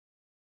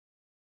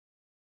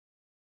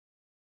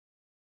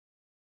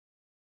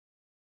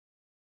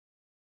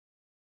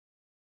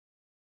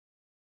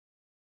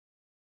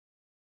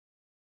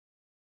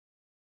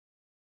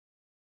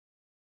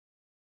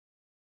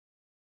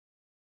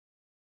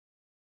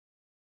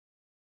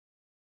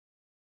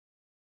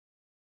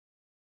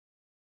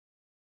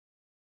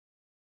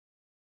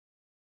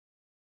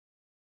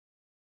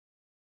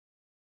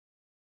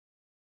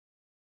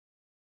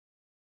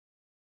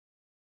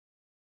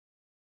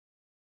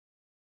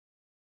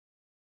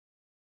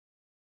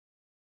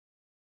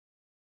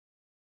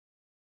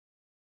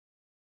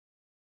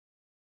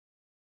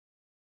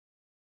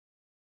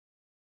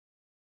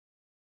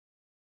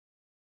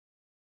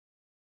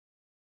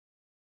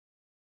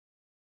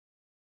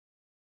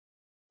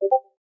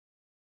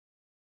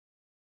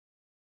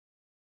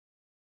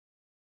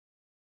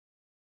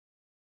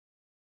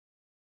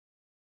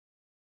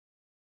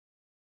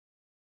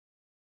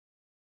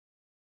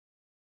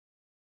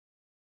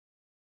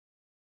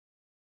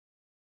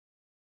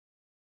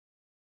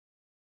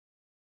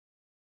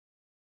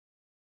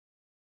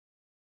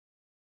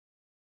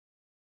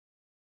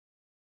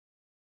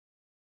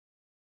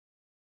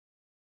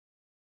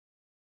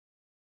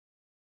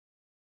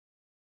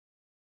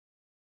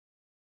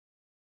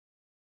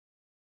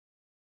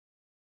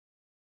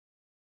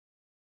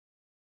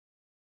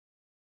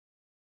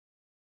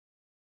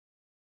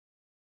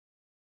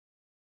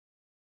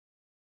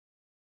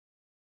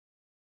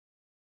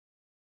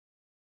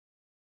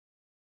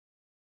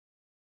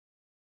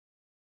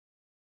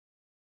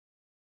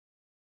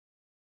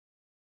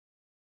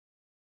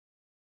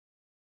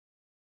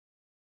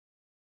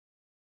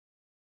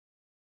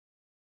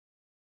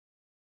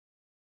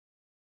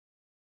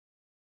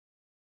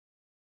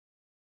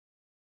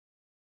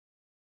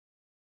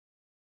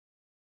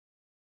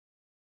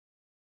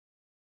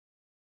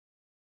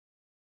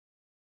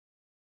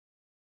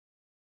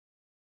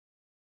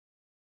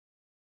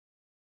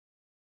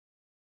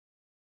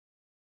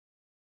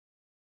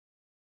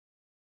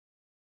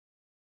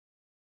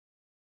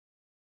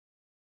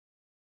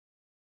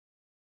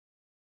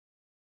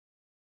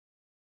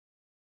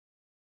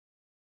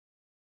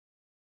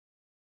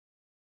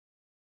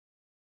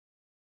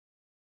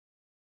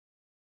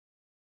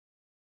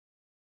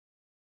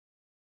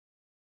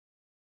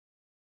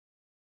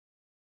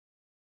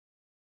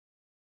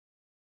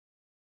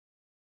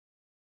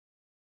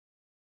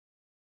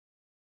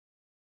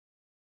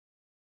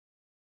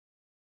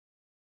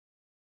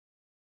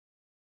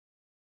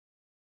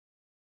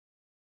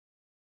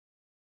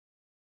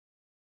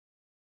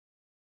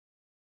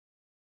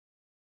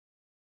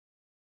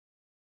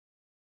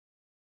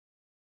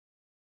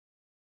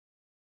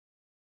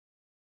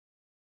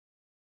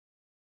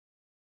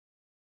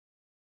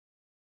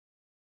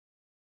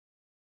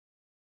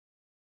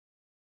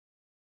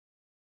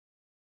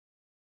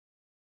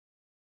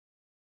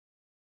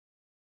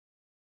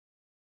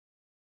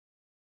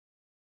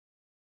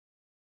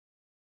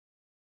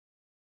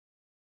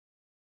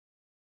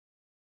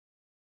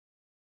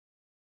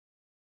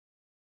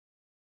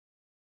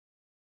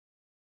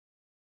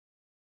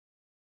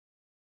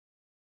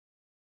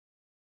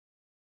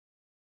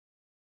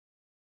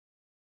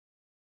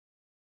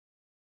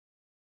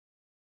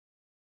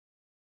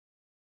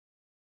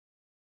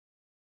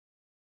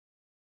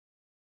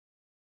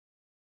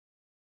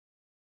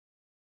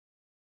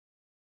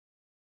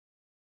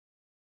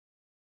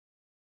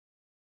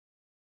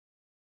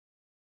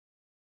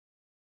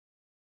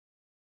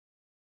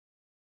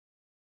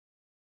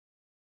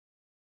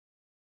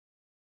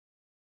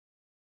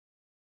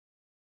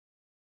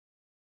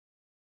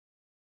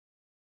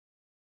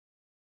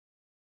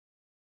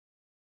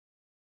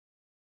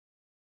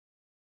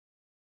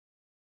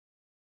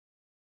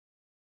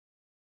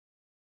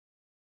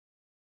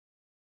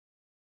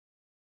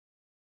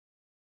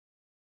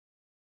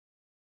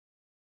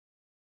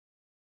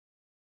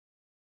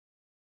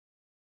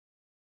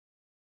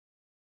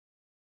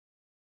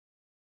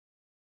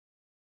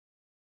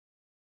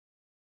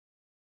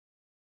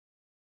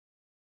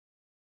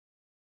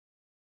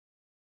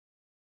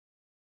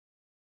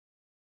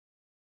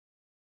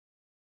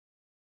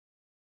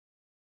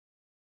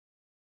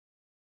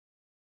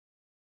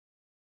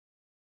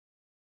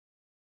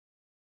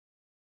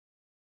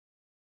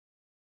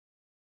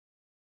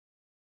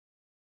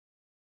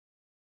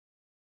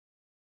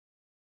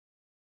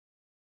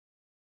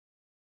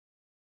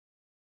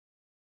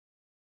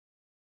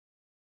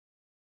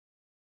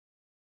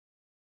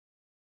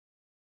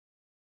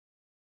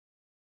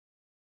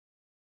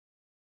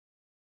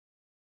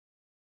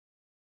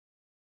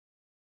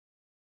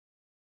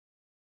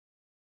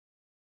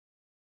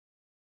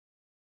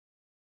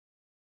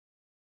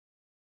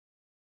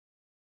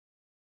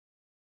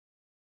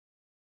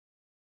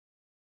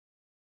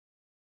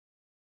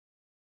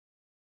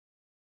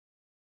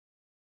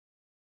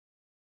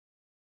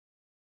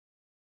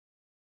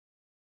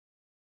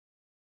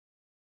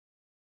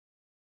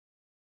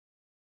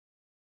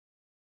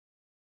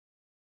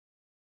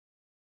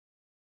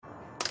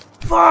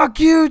Fuck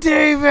you,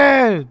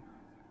 David!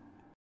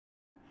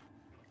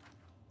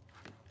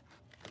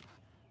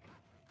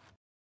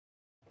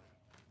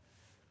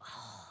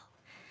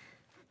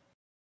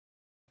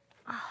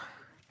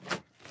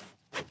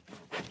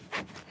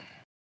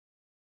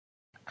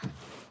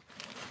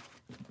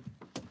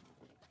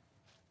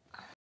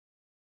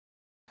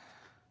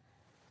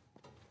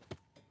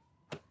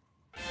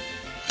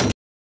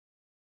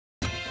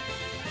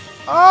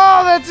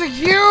 Oh, that's a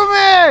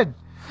human!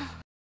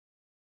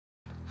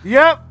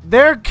 Yep,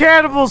 they're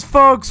cannibals,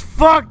 folks.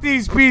 Fuck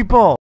these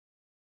people.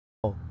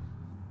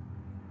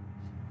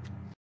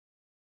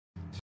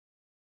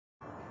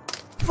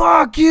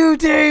 Fuck you,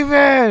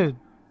 David!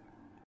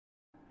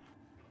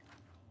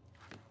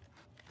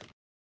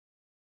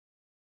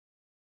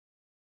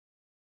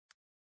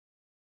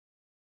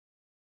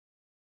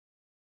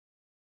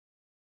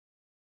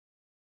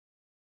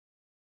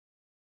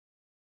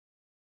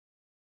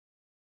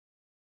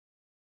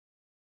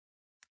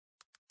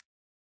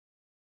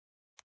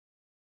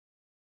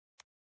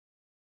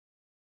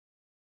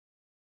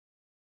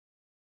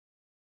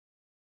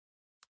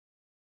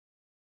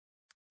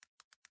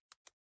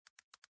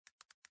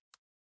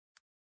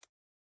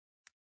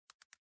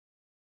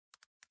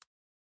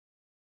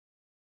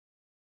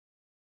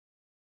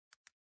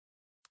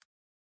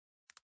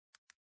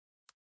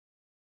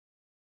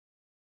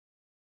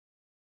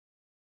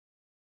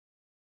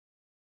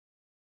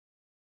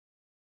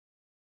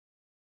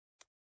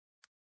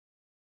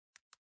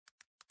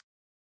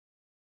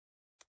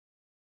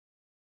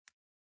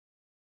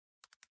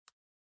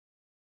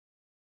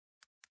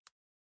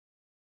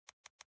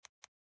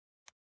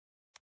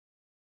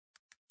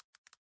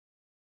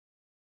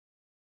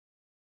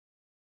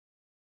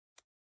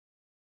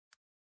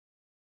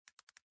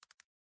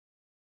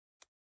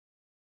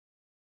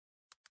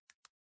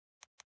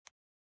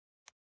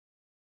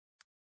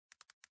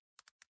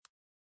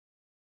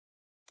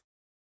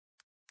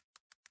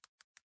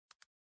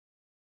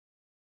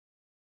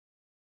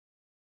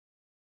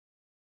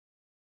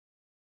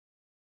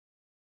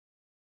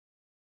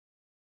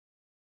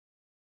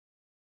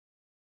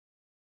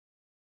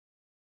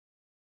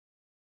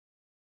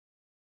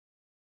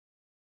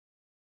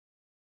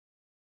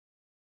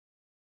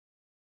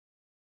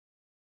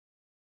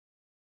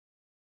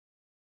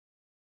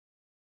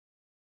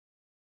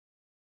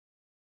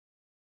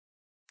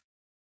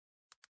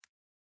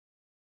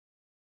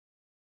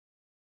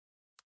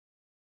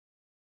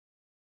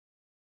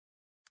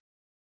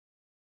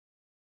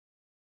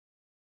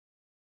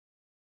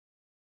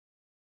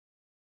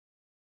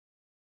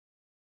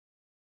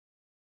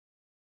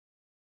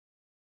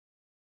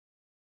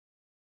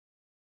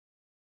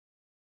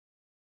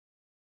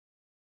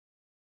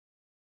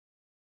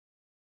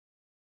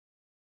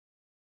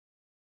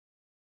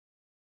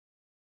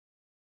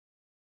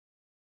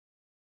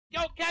 Yo,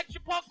 catch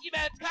your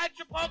Pokemon! Catch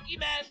your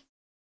Pokemon!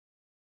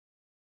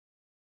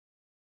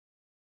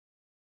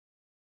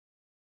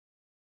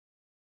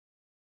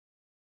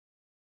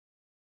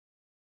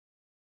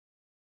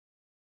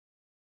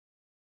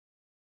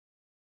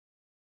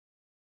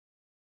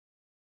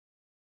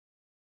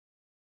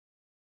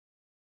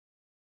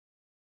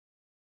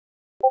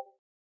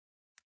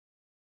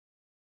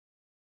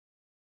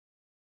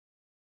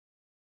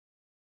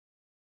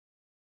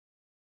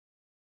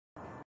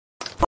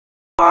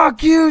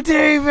 Fuck you,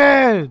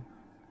 David!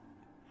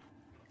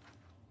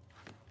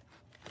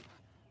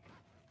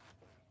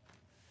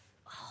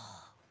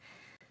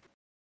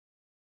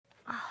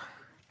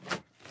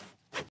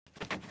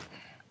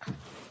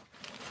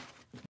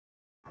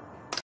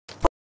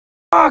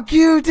 Fuck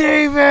you,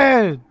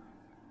 David!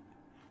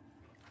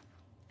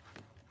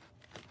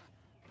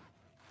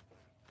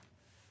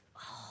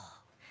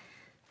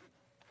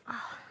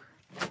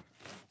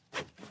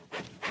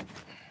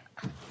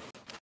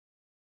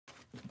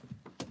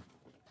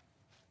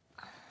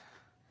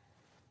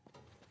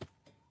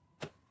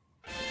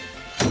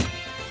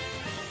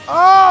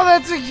 Oh,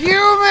 that's a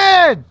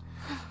human!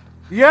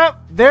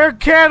 Yep, they're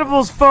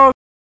cannibals, folks.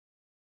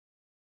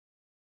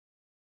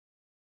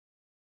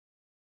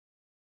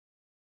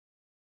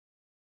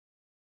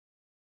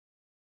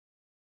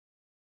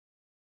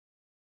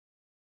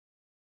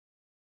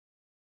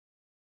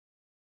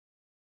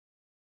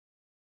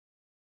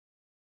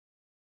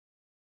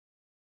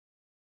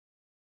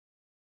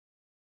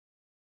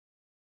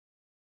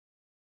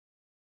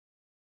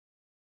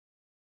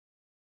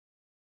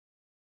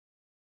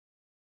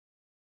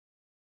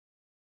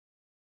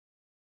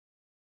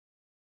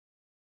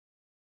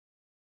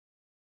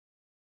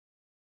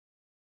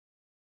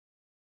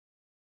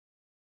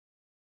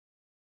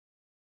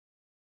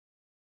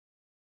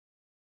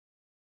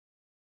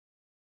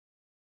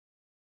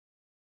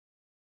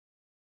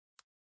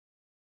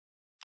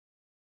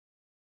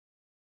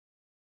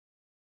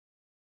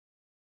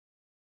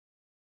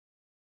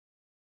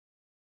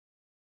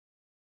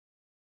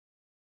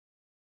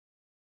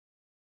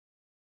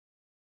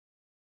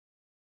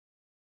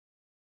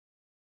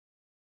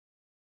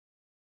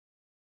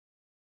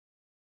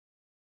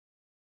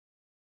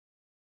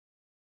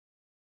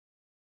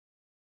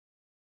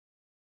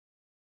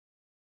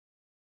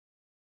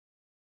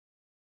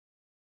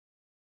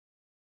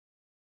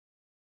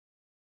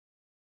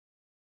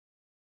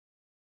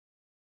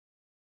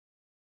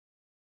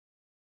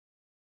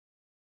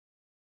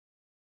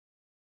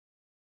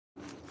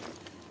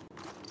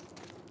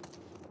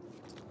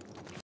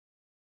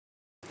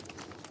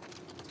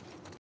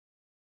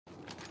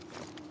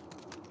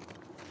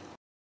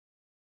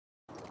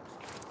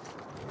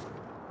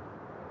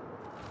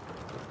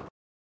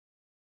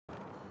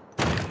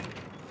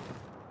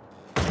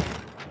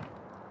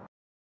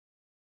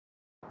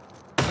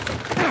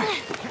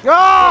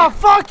 Oh,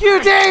 fuck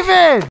you,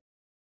 David!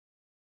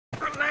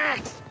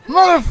 Relax.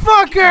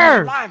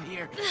 Motherfucker! Alive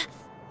here.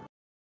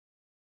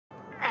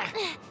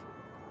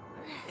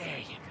 There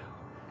you go.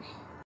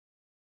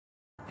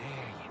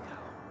 There you go.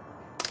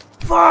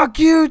 Fuck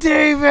you,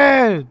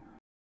 David!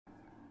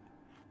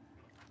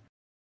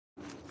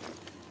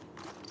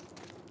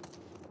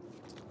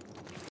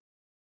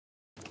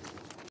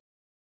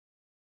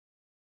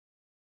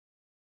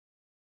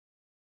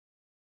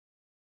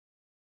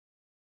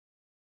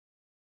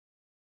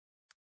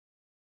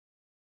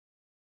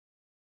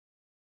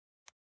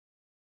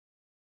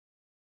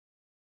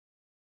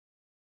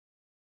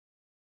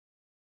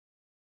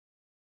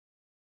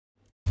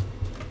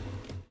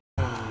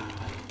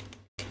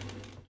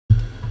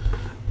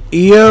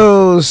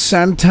 Yo,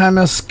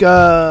 Santana's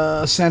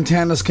Cantana,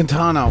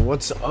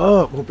 what's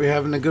up? Hope you're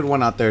having a good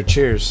one out there.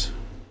 Cheers.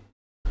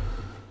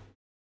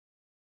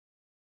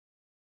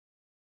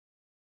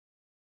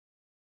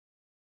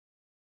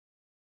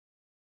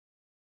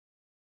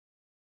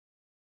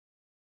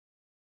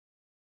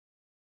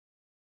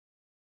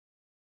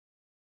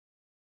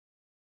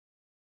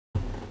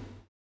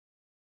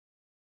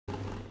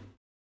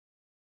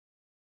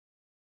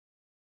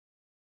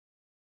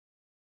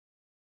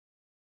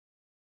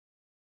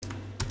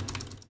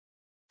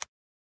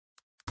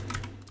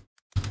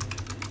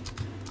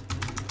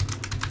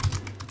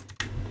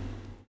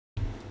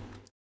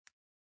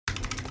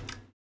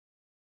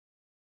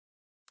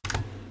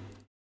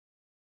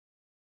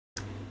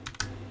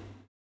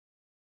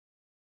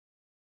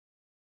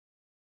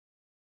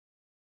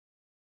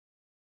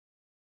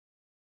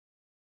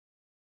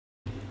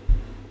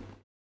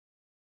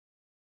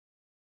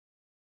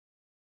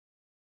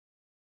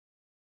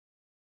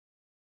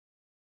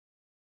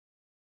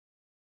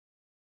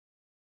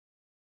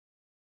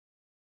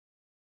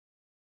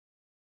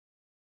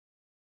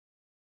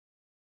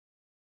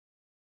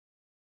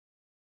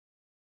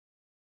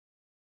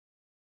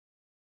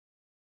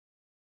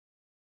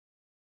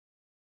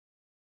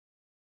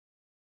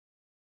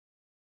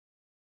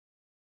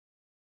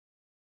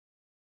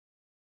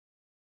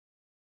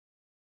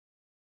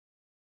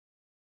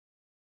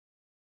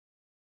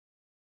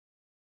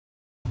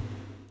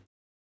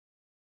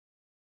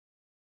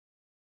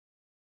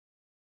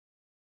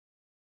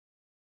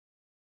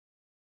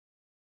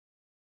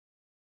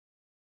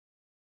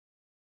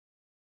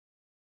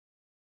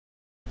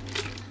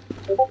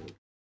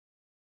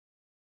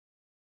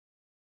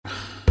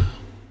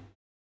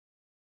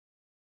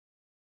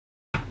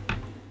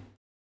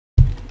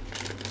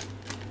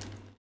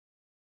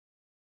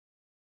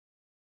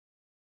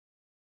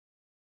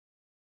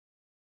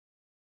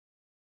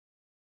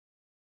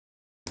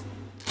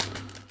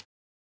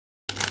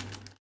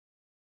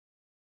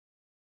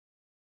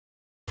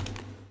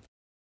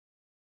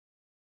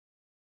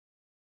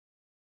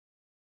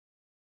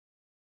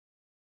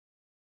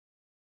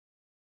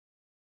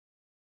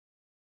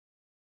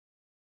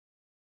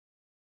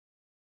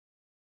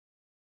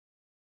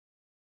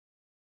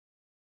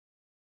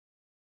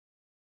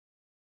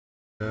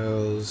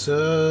 Tells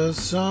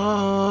us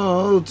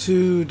all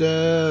to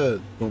death.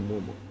 Boom,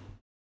 boom, boom.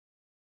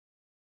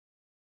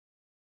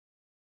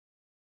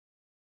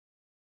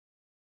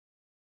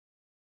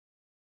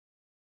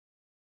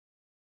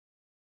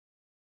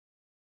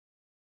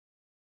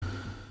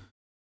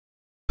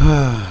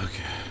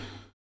 Okay.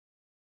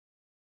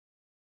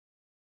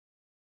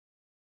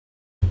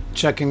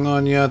 Checking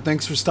on you.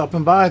 Thanks for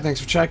stopping by. Thanks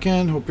for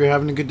checking. Hope you're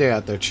having a good day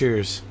out there.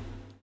 Cheers.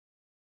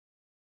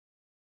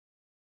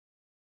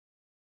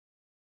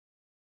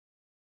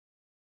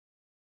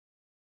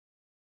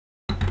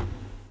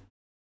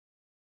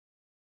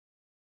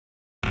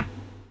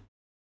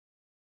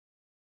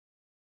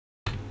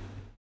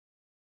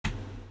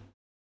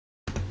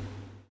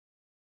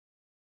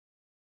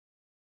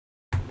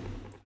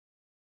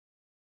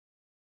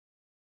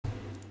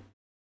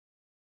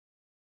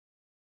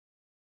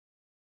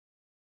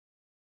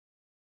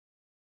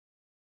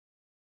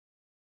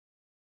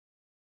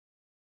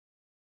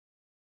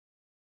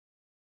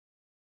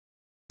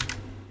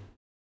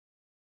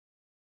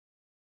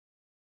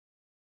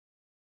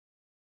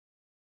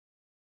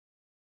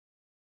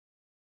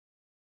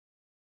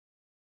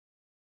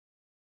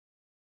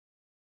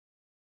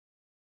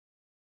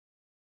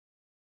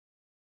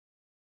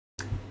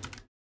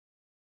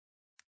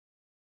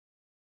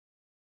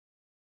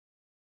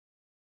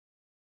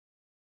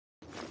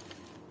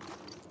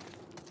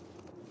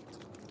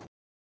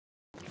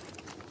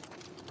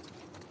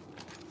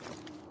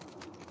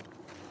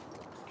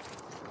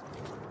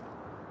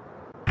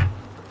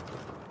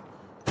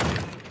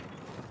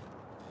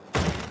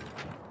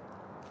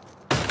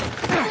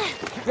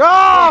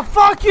 Oh,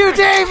 fuck you,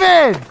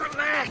 David!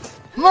 Relax.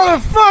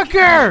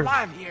 Motherfucker!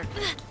 Alive here.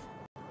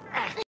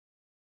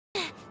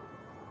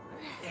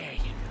 There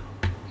you go.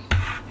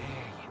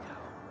 There you go.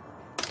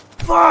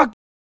 Fuck!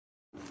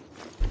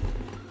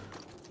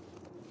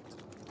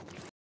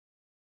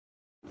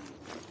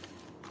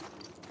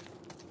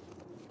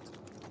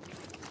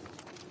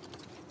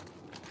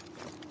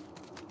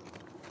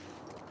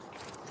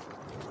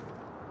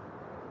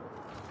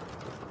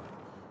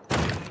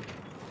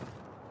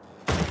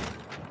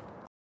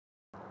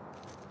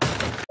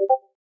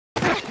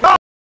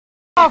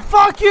 Oh,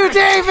 fuck you,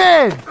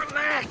 David!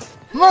 Relax.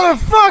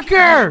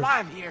 Motherfucker!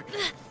 Alive here.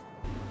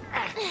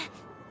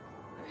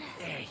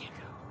 There you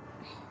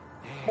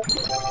go.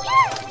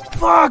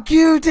 Fuck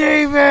you,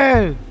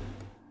 David!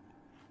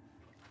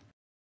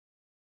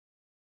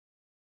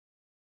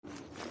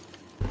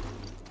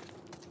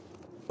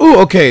 Ooh,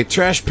 okay.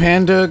 Trash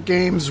Panda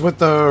Games with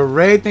the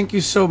raid. Thank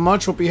you so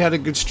much. Hope you had a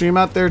good stream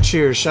out there.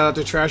 Cheers. Shout out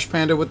to Trash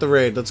Panda with the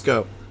raid. Let's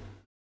go.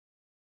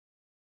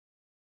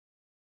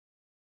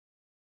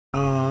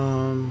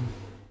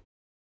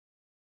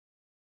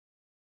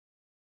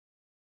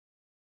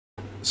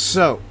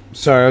 So,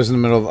 sorry, I was in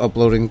the middle of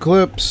uploading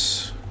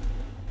clips.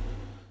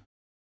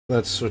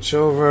 Let's switch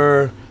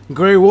over.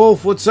 Grey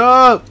Wolf, what's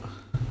up?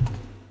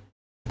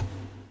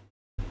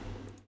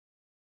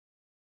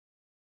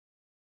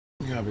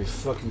 You gotta be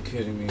fucking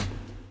kidding me.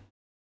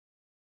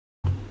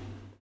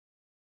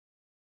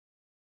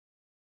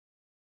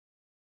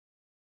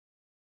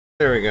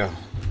 There we go.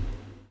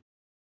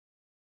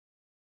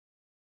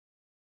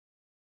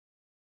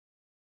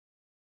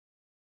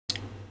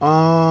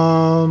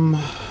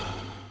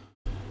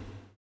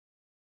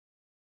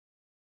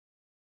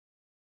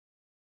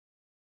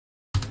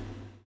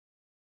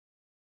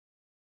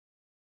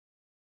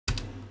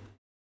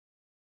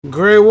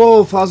 Grey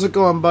Wolf, how's it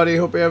going, buddy?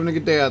 Hope you're having a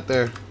good day out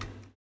there.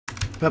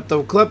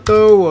 Pepto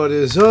Klepto, what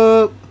is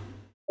up?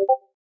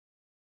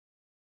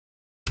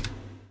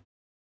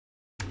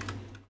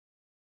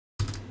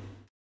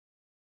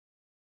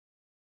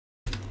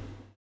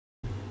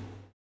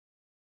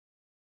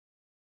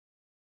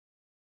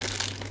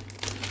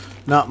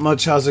 Not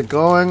much, how's it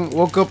going?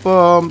 Woke up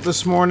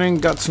this morning,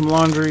 got some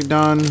laundry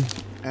done,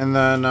 and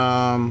then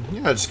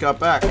yeah, I just got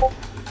back.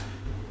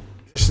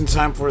 Just in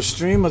time for a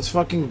stream, let's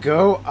fucking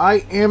go.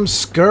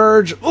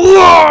 IAmScurge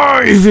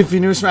live! If you're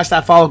new, smash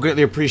that follow,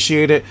 greatly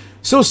appreciate it.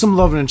 Show some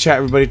love in the chat,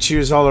 everybody.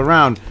 Cheers all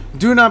around.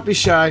 Do not be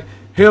shy.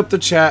 Hit up the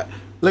chat.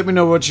 Let me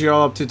know what you're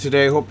all up to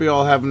today. Hope you're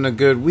all having a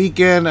good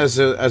weekend as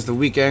the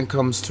weekend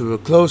comes to a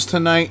close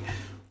tonight.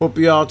 Hope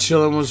you all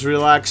chilling, was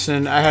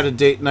relaxing. I had a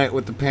date night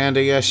with the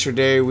panda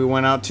yesterday. We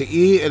went out to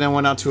eat and then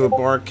went out to a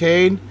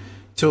barcade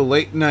till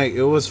late night.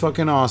 It was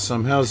fucking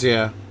awesome. Hells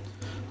yeah.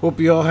 Hope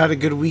you all had a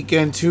good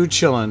weekend too,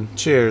 chilling.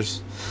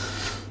 Cheers.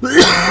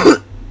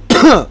 If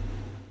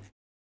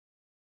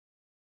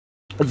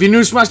you're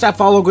new, smash that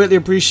follow, greatly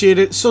appreciate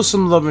it. Show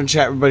some love in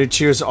chat, everybody.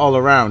 Cheers all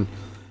around.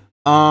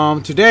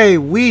 Today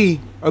we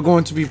are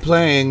going to be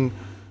playing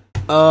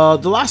The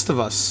Last of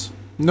Us.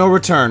 No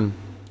Return.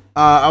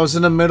 I was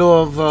in the middle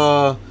of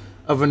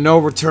a no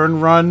return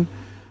run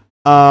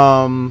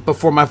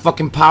before my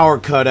fucking power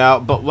cut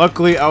out, but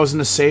luckily I was in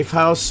a safe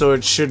house, so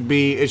it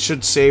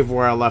should save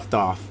where I left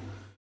off.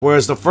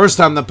 Whereas the first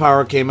time the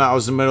power came out, I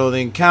was in the middle of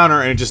the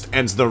encounter and it just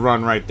ends the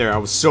run right there. I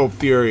was so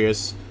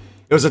furious.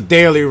 It was a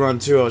daily run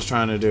too I was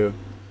trying to do.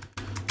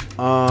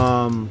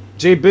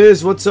 J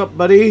Biz, what's up,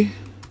 buddy?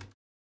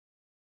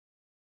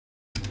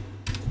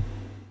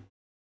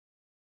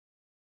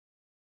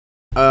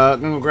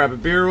 I'm gonna grab a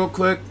beer real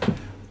quick.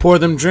 Pour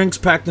them drinks,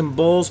 pack them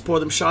bowls,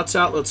 pour them shots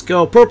out. Let's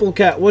go. Purple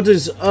Cat, what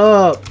is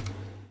up?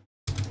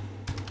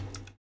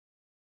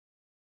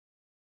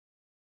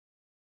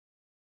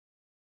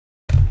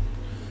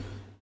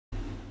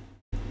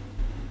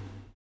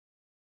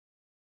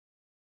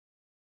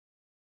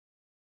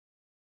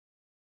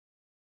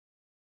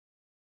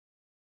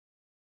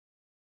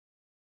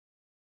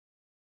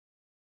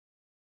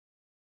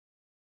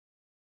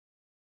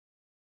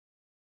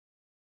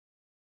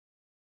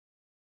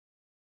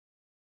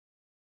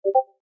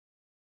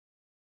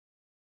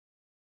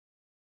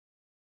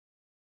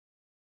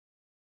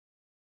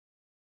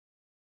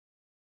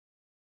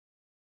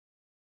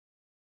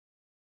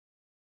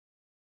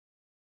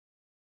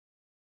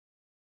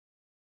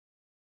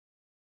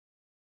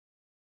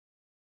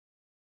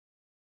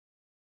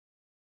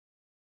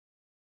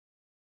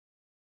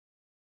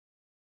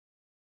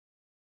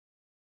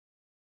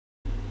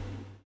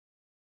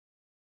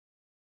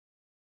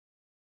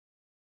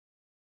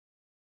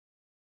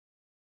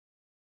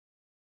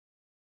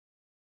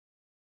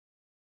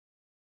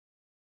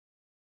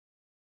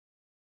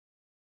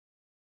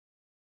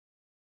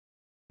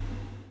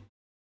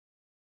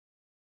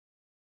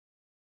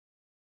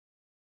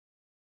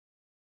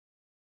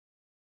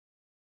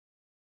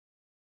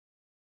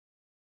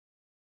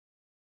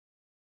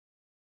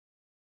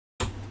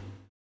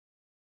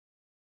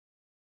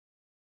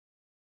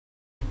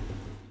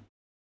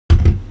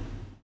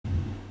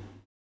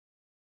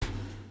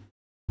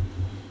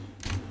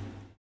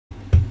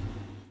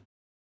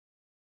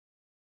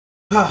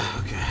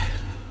 Okay.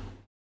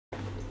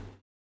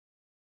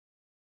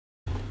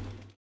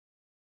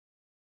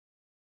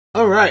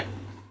 All right.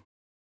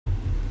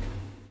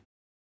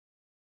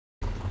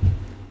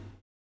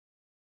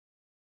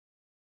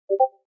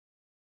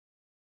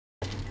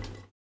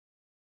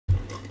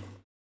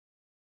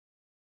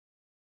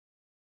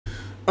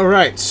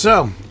 Alright,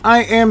 so,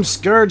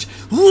 IAmScurge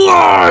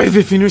live!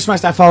 If you're new, smash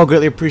that follow,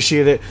 greatly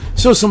appreciate it.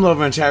 Show some love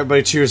in the chat,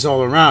 everybody. Cheers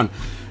all around.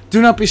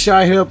 Do not be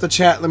shy. Hit up the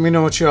chat. Let me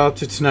know what you're up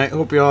to tonight.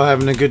 Hope you're all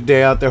having a good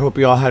day out there. Hope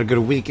you all had a good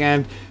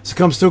weekend. As it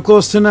comes to a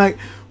close tonight,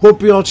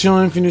 hope you all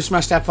chilling. If you're new,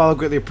 smash that follow.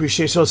 Greatly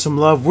appreciate. Show some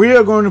love. We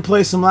are going to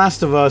play some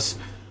Last of Us.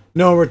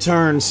 No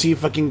return. See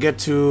if I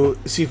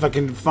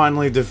can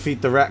finally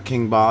defeat the Rat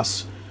King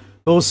boss.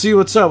 But we'll see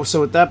what's up. So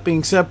with that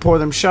being said, pour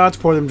them shots,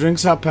 pour them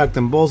drinks out, pack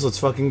them bowls. Let's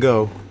fucking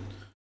go.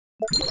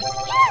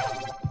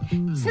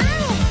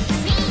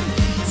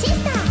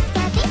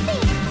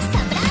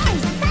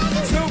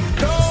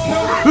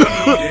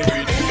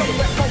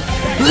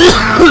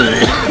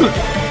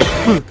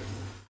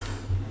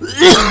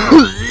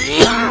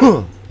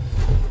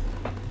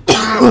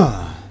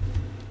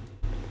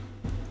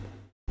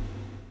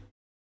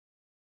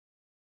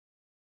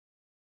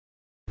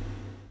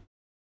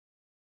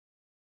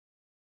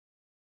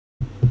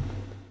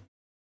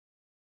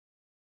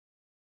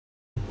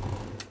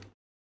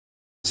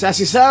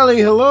 Sassy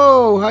Sally,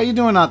 hello. How you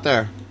doing out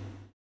there?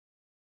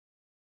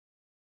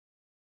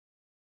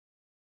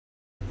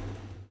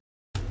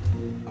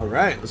 All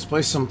right, let's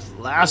play some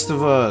Last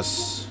of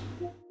Us.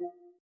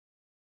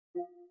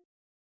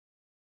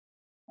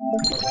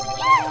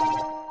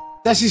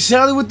 Sassy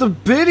Sally with the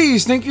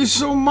biddies. Thank you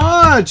so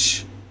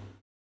much.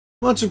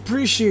 Much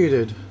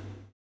appreciated.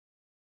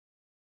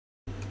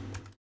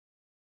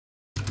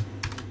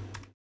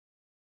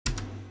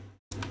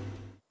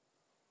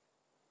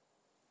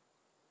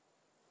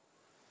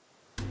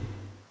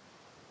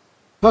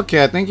 Fuck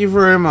yeah, thank you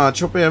very much.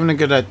 Hope you're having a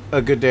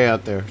good day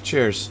out there.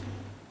 Cheers.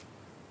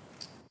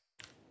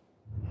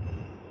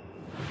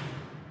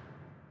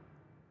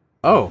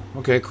 Oh,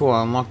 okay, cool.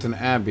 I unlocked an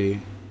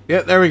Abbey.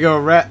 Yep, there we go.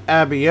 Rat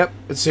Abbey. Yep,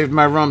 it saved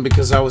my run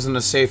because I was in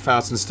a safe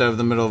house instead of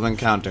the middle of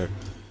encounter.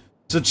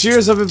 So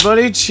cheers,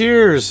 everybody.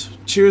 Cheers.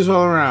 Cheers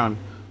all around.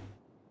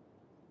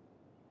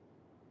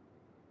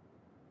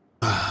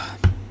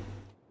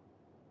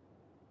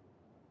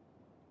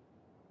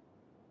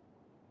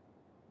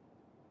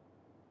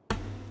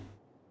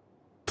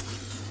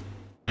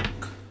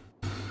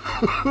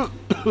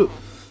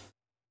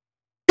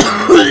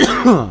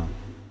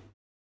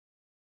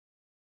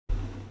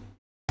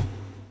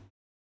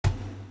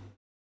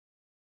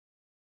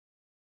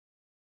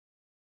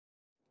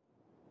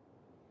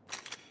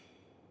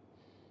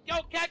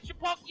 Yo, catch your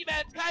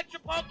Pokemon, catch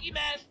your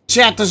Pokemon.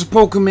 Chat, there's a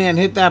Pokemon.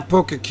 Hit that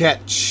poker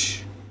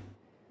catch.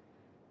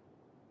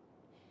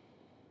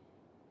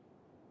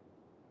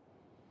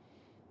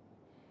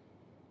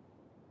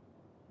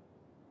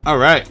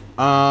 Alright,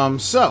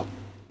 so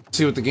let's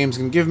see what the game's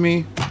gonna give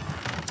me.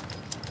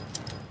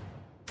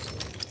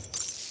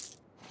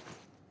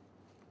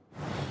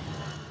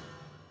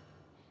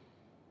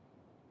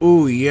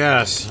 Ooh,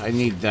 yes, I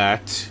need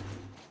that.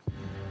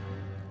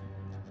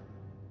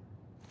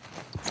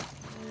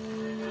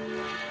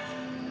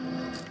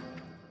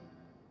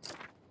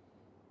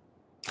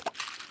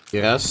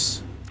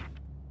 Yes.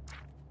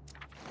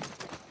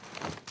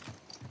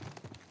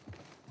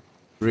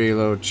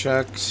 Reload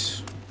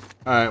checks.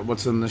 Alright,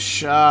 what's in the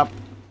shop?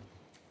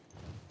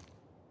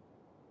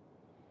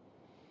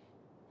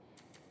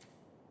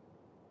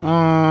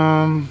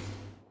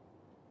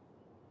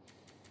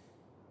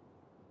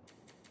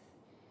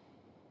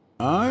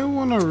 I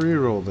want to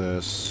reroll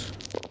this.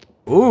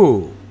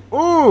 Ooh.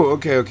 Ooh,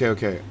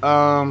 okay.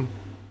 I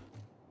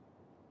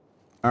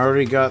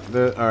already got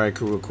the... Alright,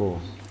 cool.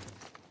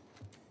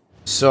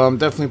 So I'm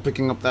definitely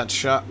picking up that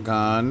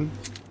shotgun.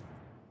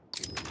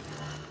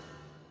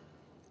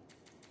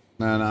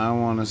 Then I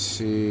want to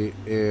see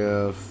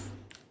if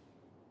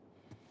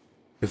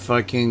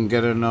I can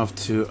get enough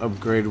to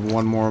upgrade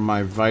one more of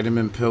my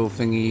vitamin pill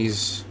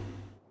thingies.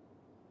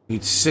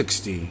 Need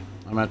 60.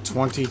 I'm at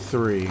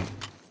 23.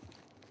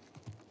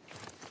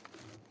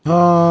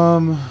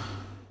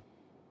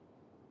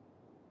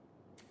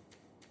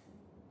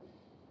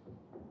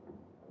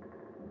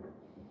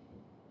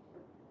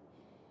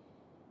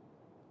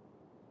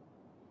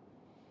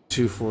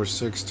 2, 4,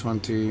 6,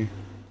 20,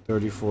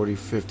 30, 40,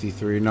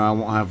 53. No, I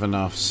won't have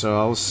enough, so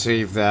I'll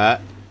save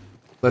that.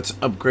 Let's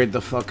upgrade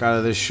the fuck out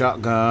of this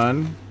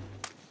shotgun.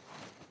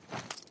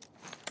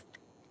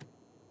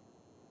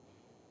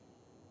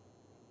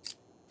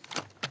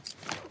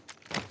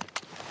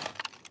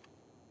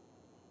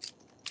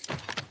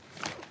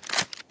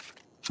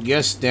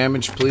 Yes,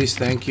 damage, please,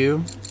 thank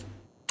you.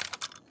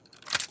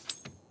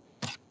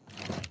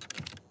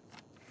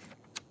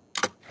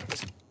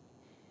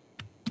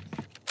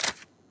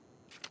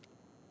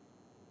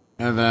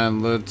 And then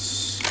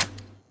let's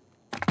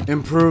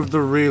improve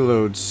the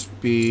reload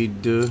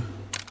speed.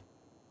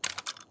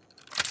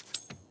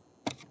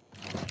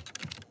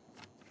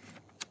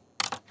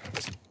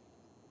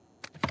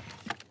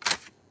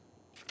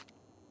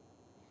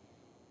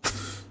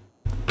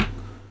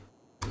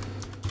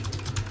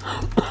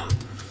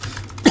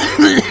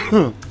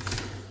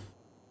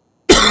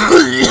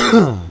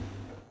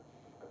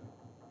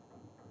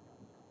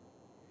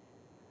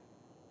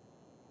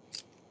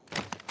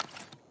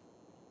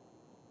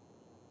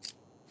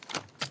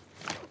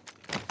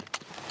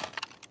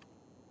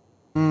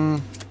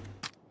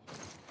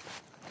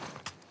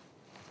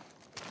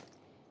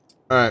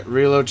 Alright,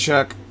 reload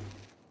check.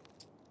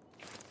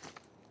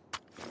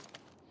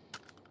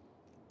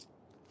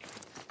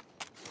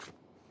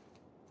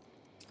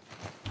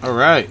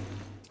 Alright.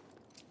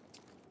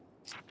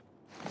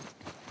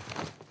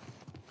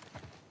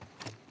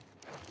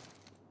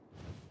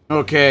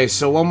 Okay,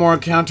 so one more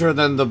encounter,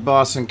 then the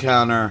boss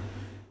encounter.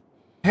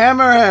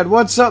 Hammerhead,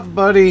 what's up,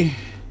 buddy?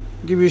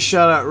 Give you a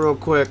shout out real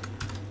quick.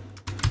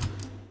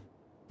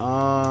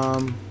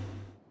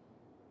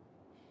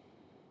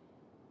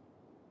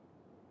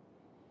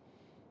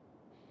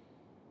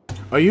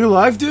 Are you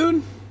live,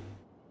 dude?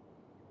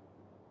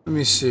 Let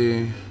me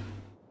see.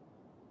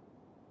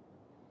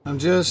 I'm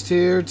just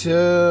here to...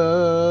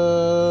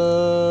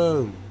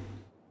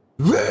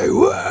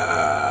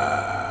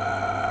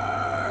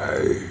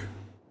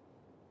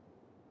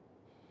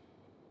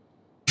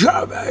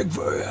 Coming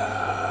for you!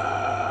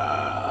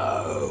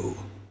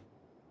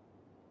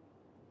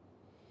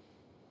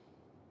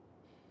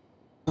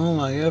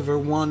 All I ever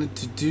wanted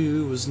to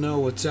do was know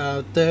what's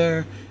out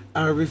there.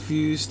 I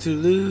refuse to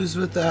lose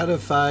without a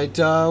fight.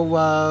 Oh,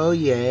 whoa,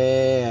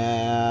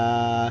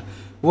 yeah.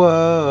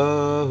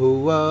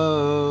 Whoa,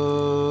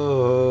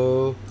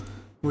 whoa.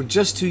 We're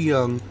just too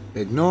young,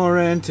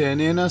 ignorant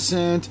and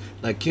innocent.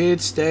 Like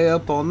kids stay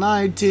up all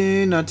night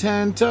in a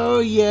tent. Oh,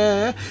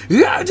 yeah.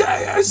 How do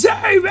you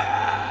save me?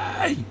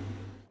 Am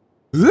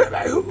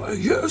I who I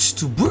used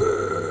to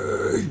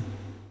be?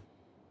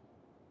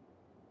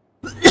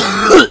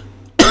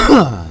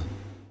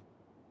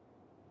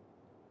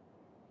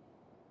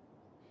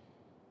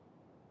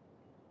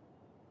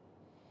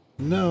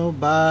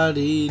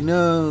 Nobody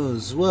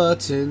knows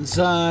what's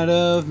inside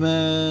of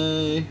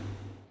me.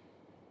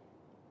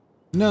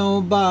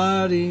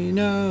 Nobody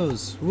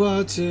knows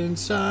what's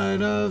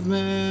inside of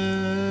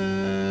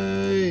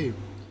me.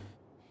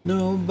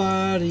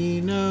 Nobody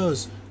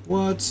knows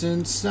what's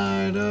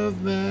inside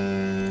of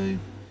me.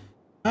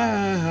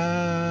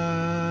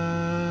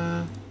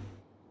 Ah.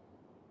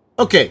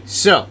 Okay,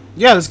 so,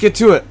 yeah, let's get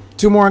to it.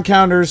 2 more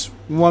encounters,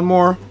 1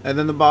 more, and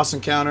then the boss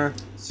encounter.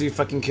 See if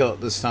I can kill it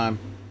this time.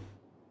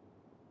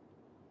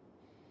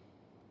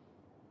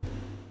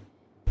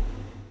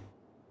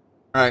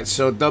 Alright,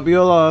 so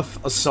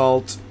WLF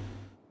assault.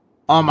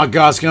 Oh my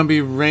god, it's gonna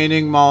be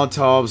raining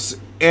Molotovs,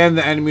 and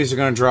the enemies are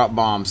gonna drop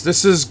bombs.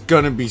 This is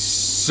gonna be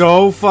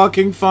so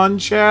fucking fun,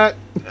 chat.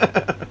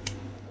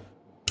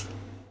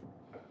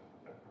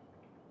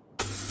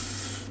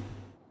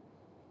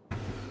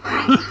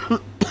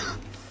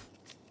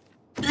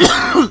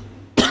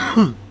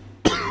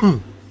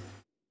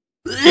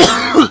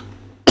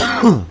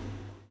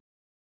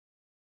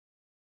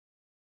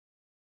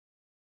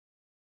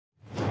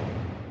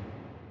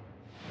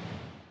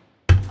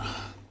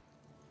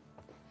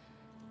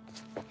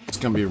 It's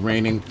gonna be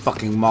raining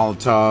fucking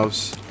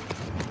Molotovs.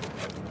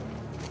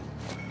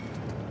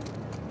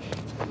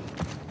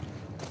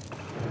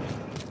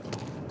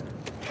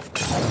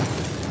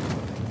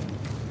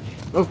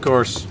 Of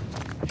course.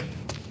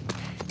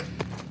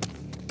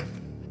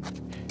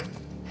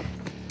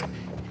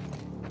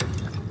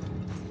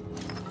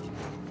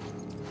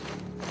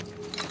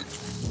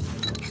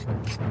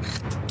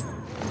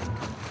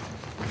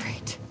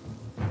 Great.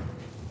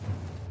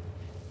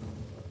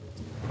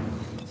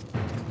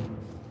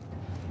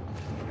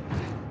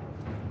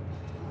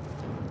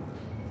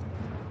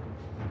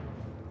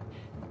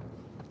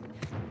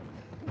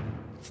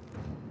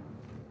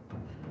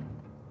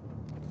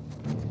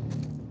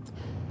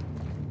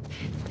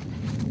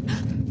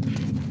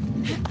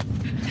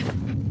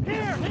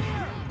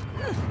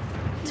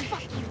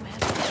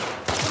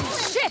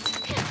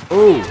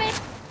 Oh.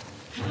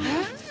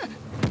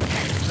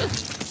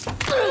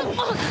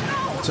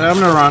 So I'm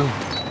gonna run.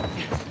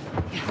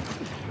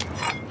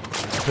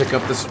 Pick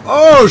up this.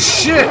 Oh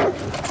shit!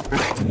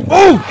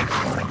 Oh!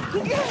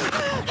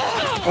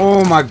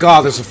 Oh my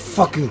god, there's a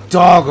fucking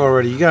dog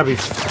already. You gotta be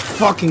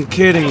fucking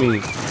kidding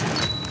me.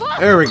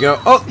 There we go.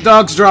 Oh,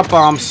 dogs drop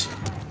bombs.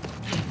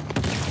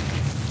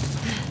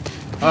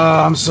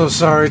 Oh, I'm so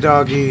sorry,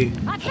 doggy.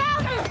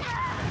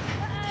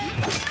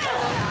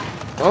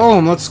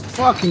 Boom, let's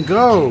fucking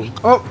go.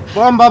 Oh,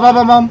 bomb, bomb, bomb,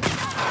 bomb, bomb.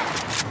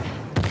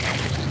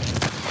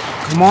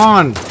 Come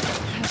on.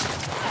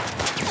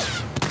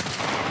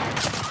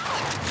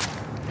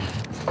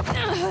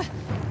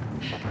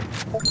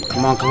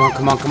 Come on, come on,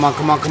 come on, come on,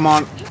 come on, come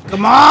on.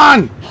 Come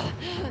on!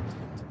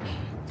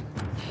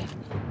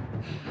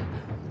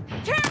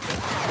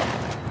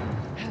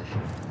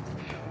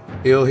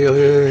 Heal, heal,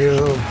 heal,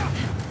 heal.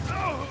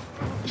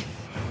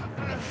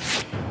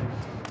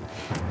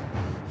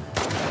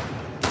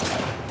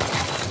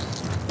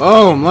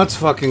 Boom, let's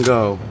fucking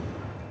go.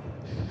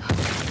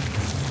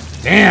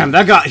 Damn,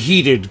 that got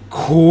heated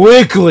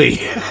quickly.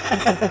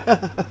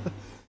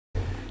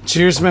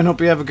 Cheers, man.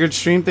 Hope you have a good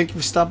stream. Thank you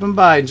for stopping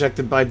by.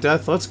 Injected by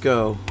Death. Let's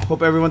go.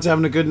 Hope everyone's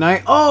having a good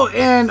night. Oh,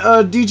 and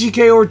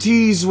DGK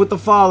Ortiz with the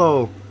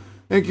follow.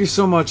 Thank you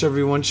so much,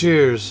 everyone.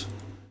 Cheers.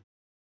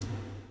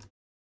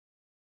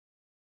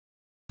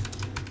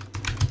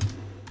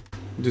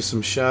 Do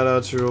some shout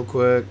outs real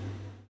quick.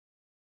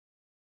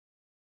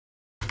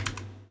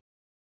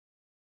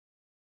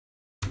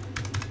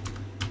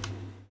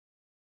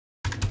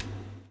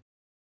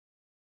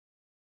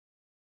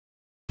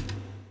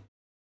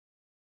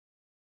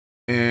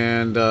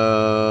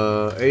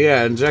 And,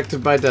 yeah,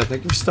 Injected by Death.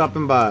 Thank you for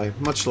stopping by.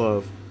 Much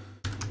love.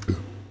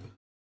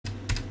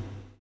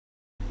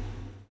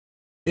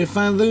 If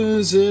I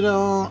lose it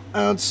all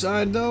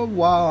outside the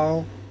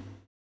wall,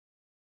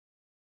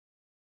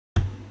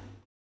 I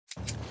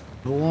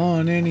don't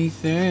want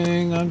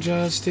anything, I'm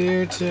just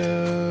here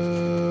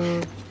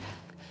to...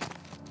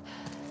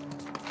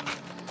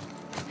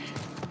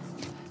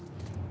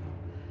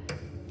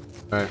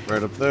 Alright,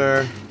 right up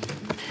there.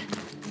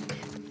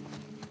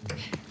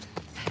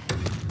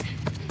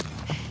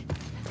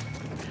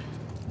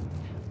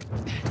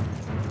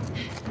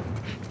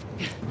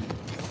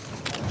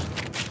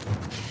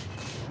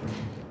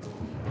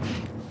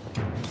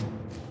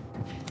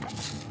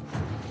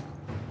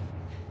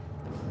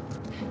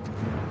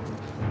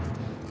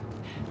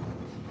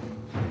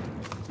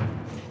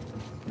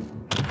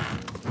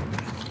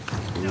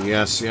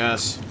 Yes,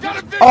 yes.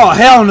 Oh,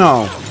 hell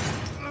no!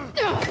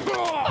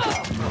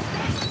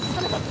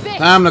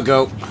 Time to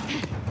go.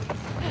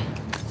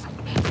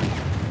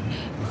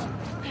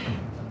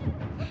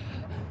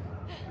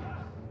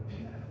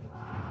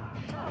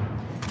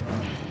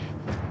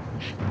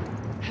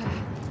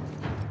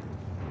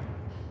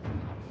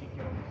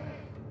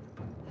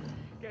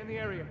 Scan the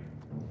area.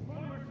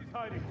 Where she's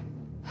hiding.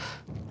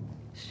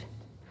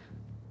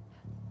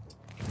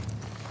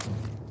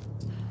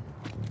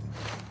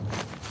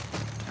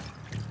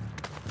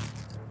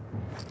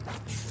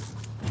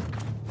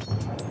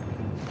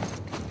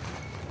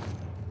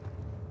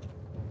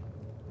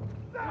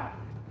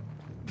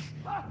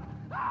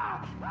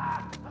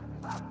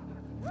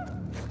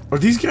 Are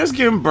these guys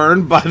getting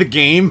burned by the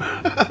game?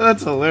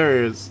 That's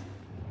hilarious.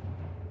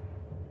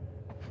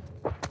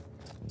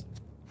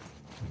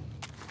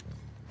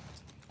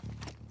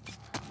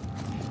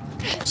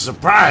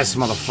 Surprise,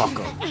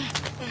 motherfucker.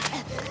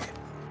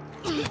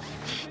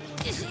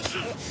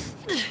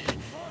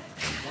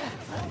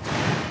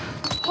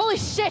 Holy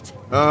shit!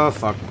 Oh,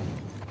 fuck.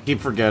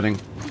 Keep forgetting.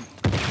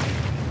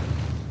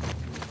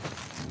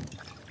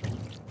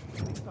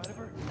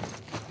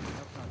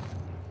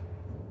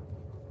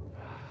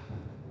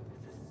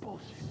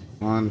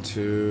 One,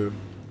 two.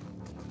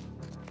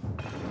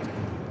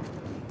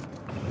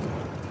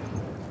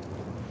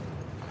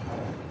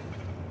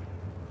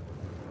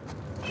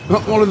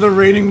 One of the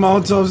raining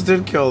Molotovs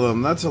did kill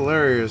them. That's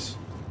hilarious.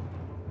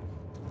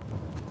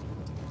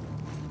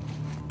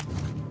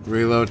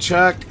 Reload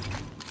check.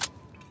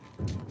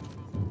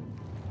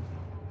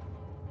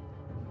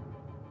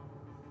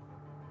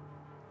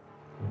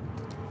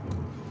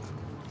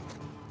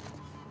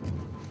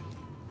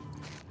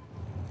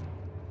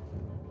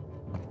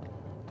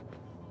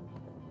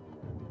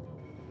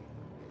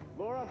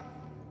 Laura?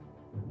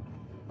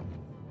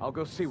 I'll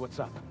go see what's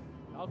up.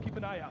 I'll keep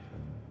an eye out.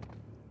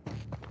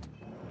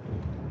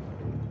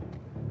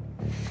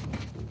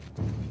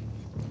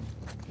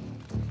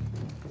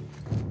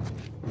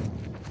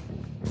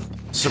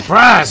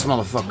 Surprise,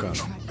 motherfucker.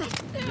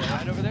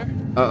 Right over there?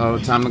 Uh-oh,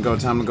 time to go,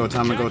 time to go,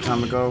 time to go,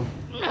 time to go.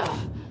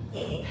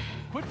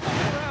 Quit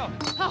fucking around.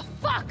 Oh,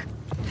 fuck!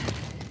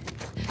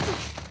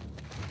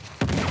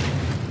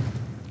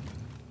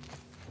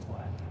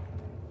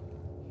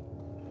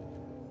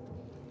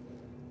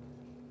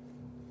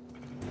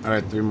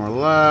 Alright, 3 more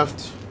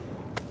left.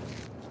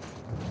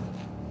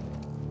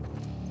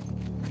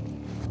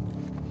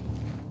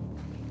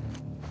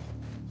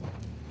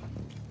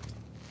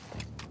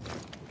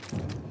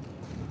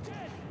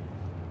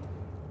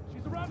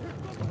 She's around here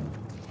somewhere.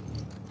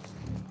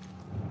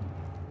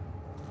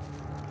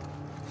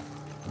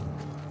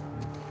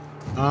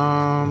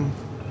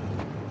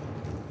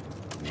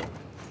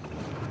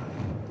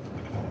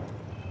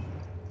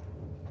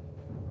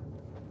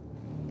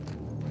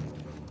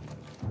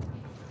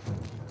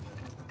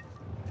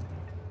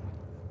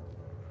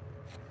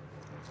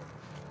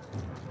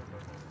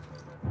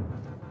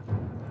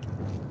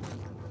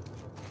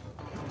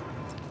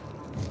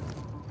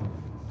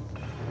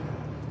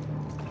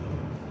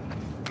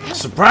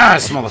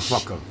 Surprise,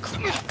 motherfucker.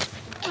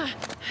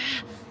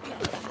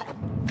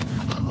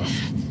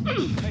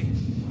 Hey,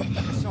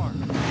 this arm.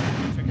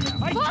 Check it out.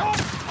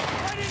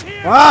 Right in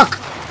here! Fuck!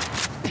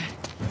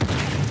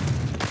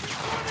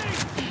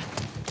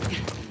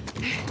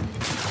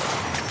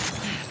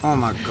 Oh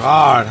my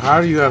god,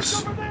 how do you have...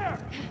 Over there!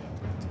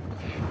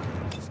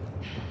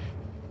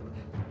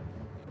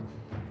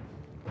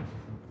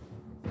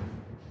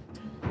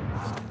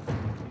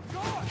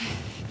 God!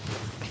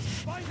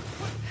 Find it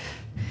quick!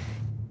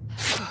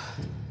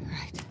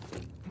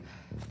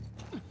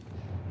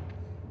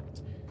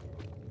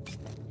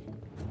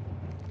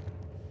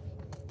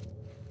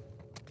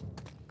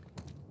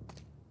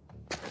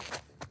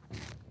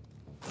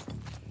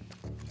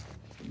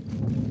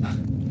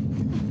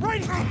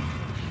 Right. Right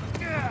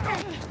here!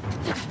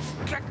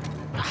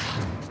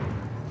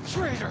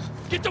 Traitor!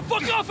 Get the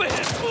fuck off of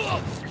him!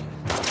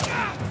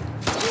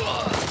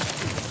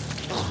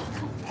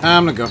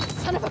 Time to go.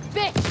 Son of a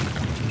bitch!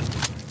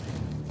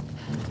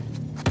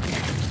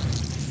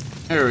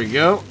 There we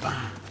go.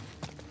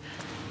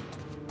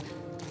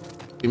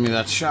 Give me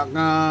that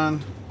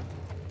shotgun.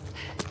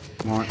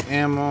 More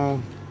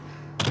ammo.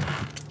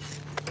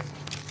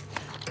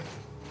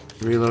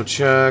 Reload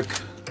check.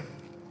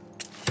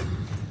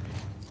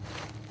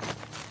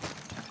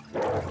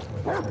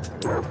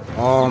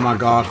 Oh my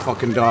god,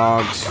 fucking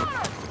dogs.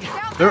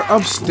 They're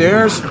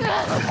upstairs?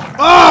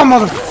 Oh,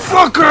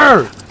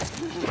 motherfucker!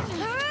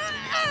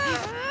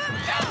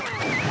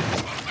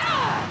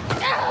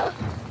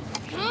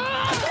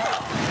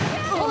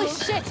 Holy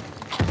shit!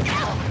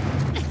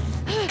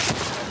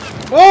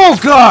 Oh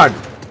god!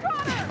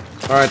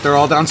 Alright, they're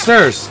all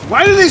downstairs.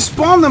 Why do they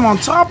spawn them on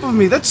top of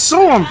me? That's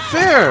so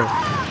unfair!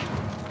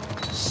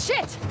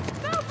 Shit!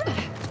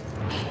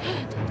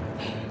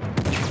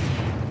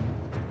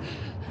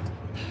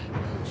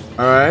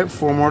 Alright,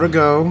 4 more to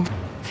go.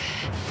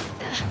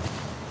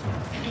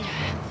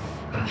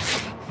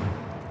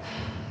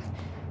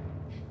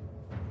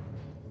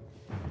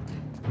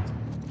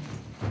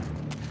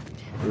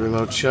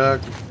 Reload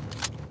check.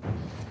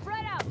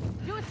 Spread out!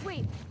 Do a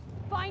sweep!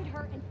 Find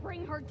her and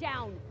bring her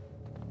down!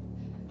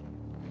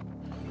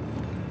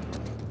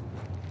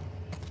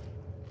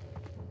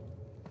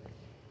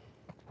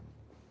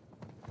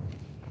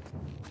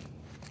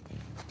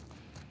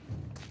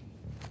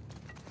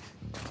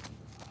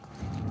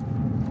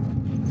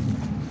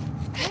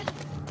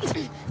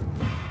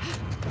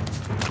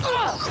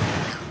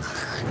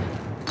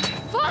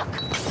 Fuck!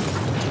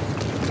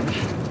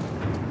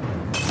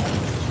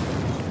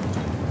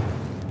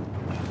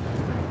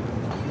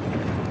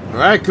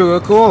 Alright,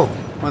 cool.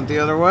 Went the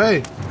other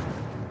way.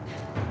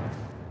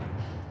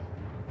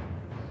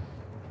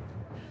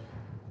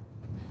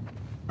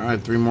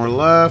 Alright, 3 more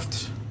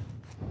left.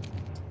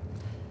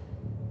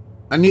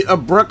 I need a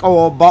brick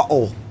or a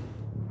bottle.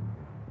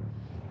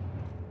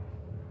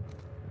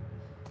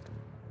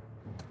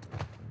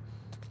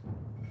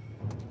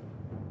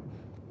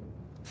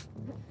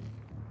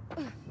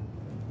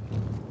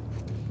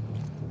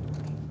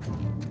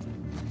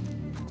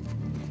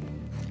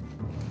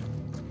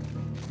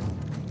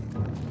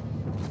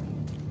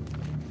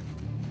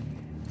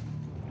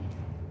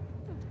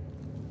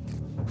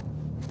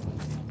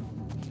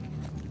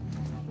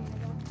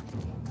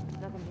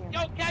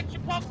 Yo, catch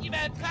your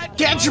Pokemon!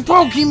 Catch your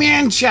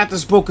Pokemon! Chat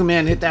this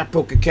Pokemon, hit that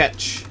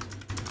Poke-Catch.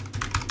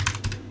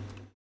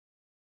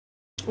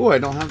 Oh, I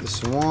don't have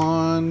this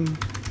one.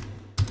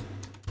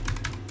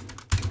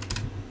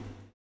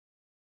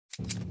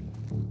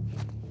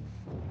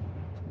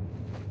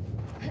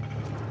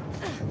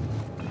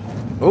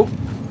 Oh,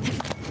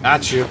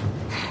 got you.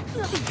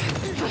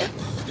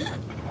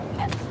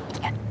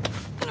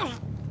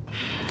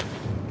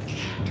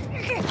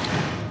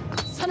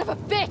 Son of a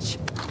bitch!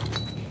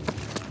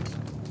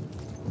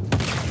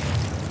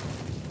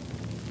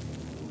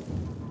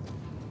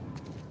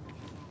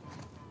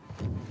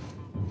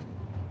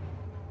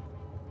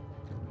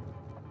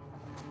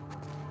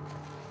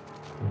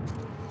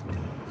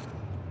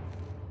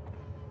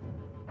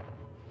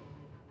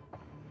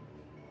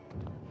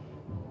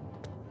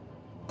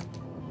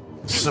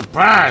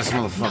 Surprise,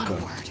 motherfucker.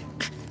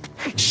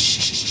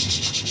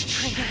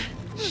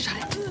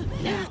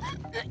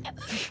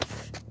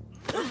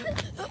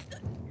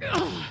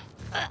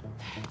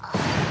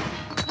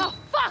 Oh,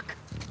 fuck!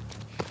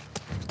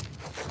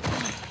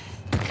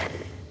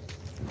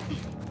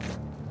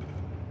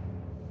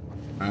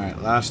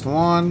 Alright, last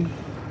one.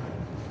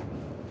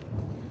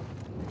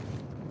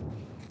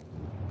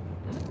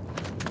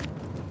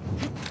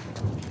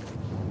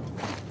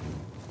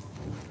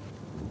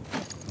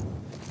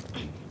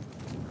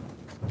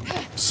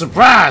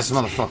 Surprise,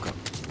 motherfucker.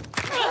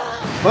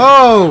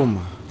 Boom.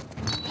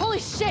 Holy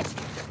shit!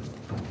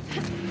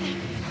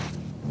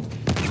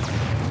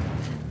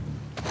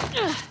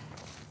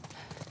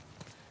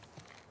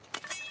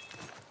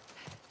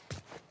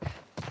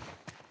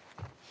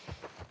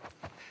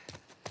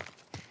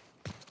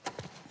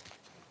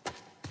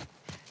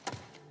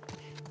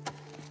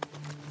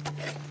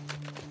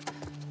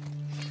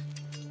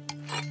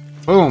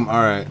 Boom,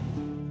 alright.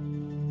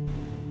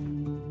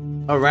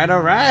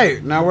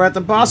 Alright. Now we're at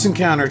the boss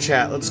encounter,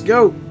 chat. Let's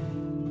go.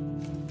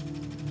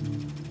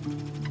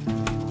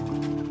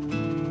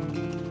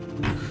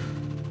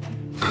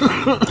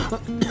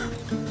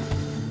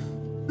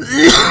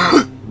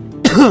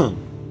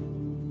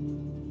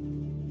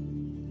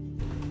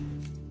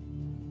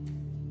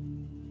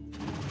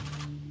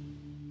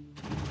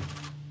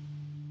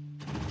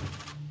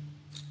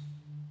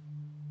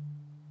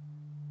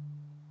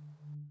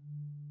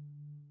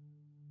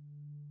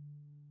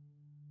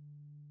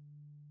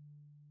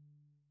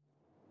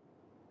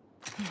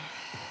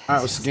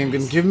 Alright, what's the game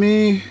gonna give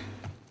me?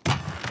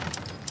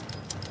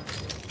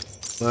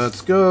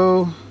 Let's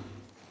go.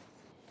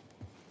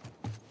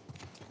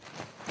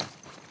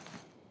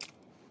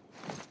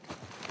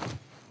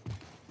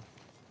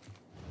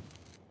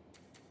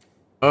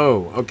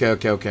 Oh,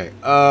 okay.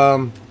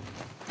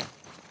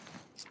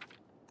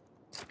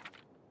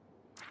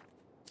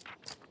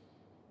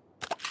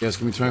 Yes,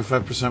 give me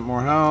 25%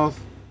 more health.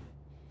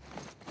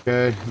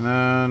 Okay, and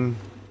then...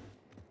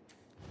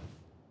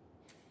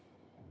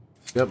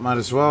 Yep, might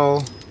as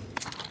well.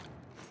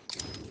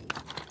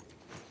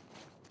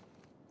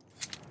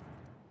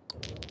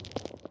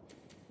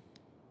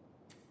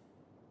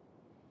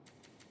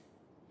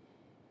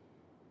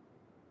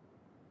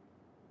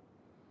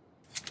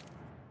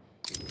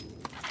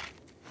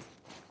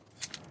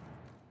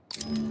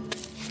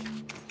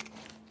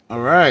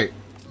 Alright.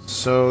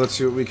 So let's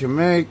see what we can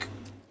make.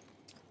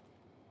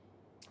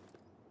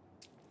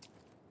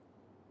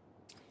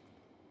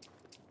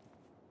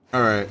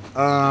 Alright,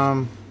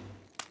 a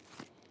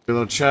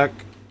little check.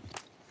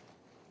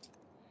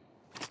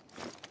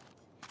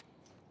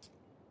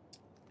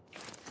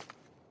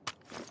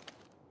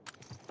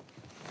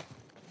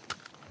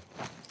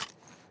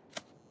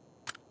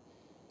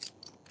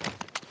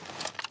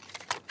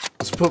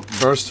 Let's put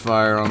burst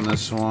fire on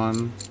this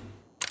one.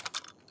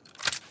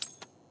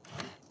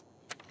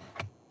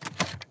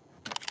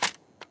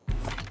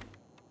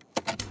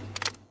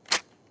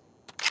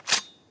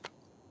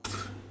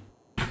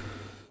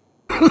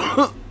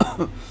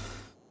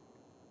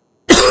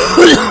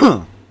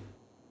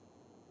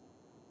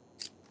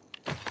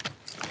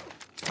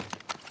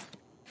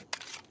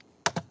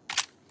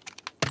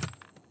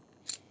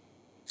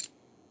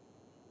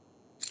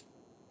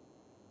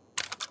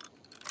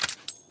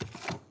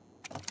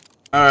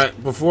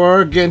 Alright,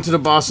 before getting to the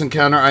boss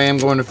encounter, I am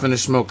going to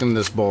finish smoking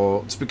this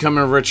bowl. It's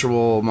becoming a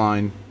ritual of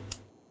mine.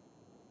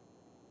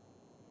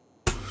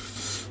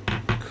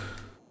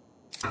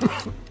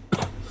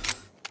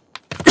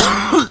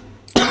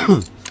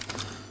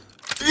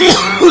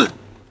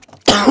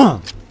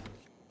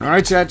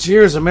 Alright, chat,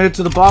 cheers. I made it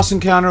to the boss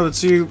encounter. Let's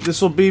see,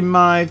 this will be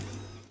my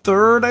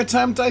third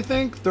attempt, I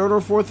think. Third or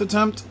fourth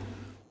attempt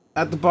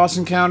at the boss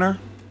encounter.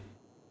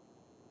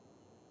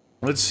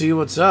 Let's see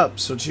what's up.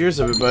 So cheers,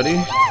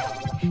 everybody.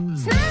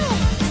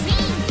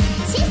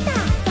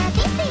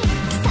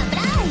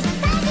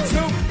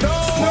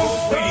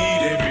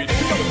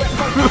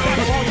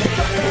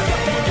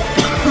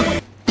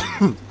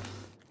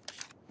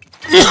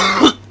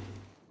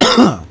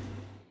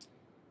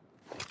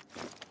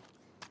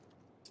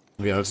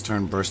 Yeah, let's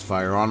turn burst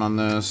fire on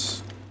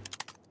this.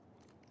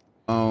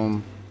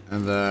 And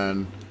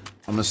then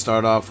I'm gonna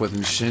start off with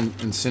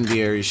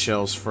incendiary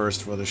shells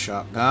first for the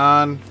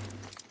shotgun.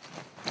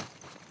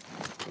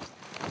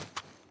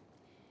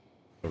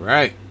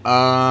 Alright,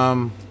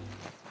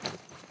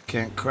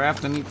 can't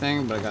craft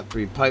anything, but I got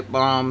 3 pipe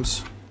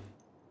bombs.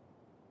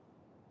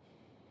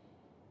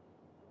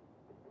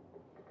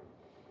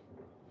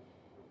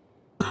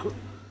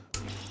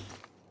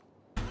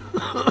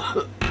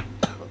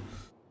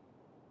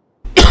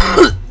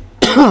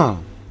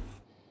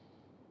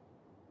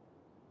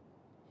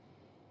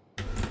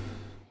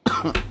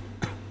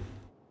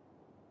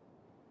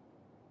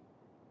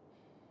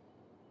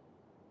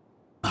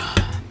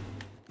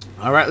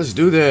 Alright, let's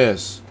do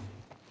this.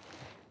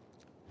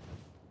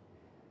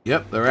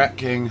 Yep, the Rat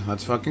King.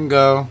 Let's fucking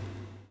go.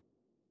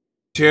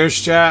 Cheers,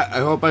 chat. I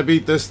hope I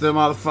beat this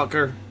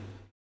motherfucker.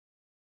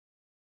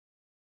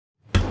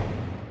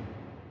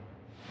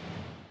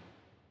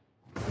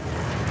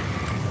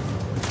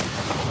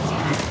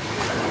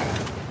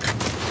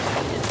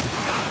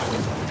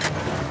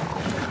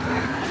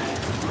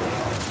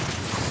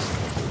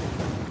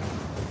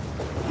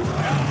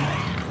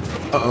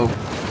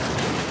 Uh-oh.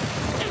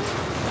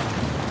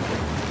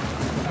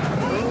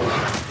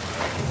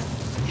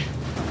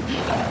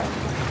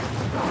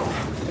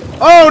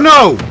 Oh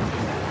no!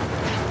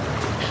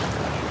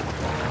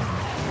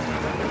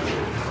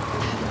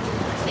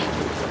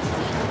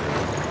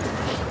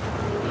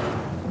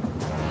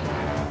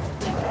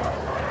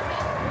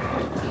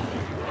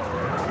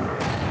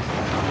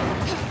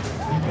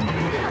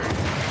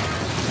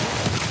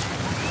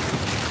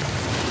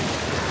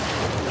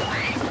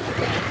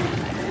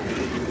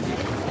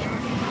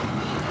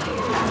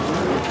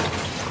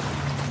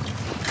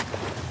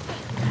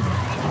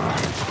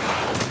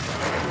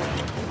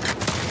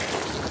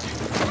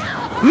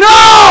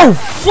 No!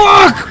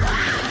 Fuck!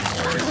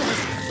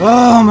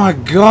 Oh my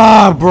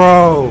god,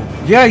 bro.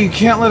 Yeah, you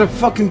can't let it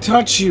fucking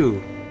touch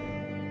you.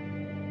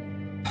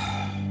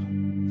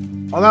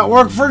 All that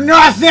work for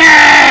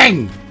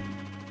nothing!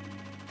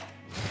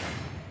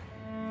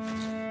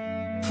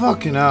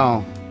 Fucking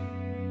hell.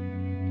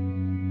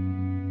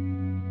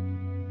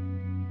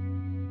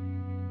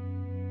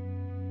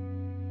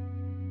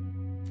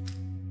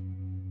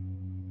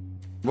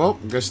 Well,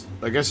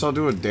 I guess I'll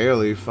do it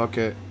daily. Fuck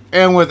it.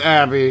 And with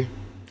Abby.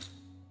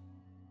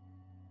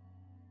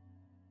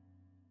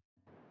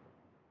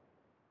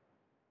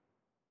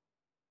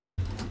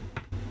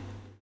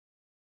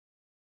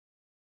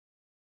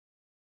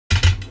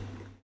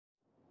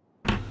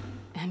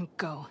 And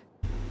go.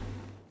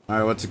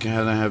 Alright, what's it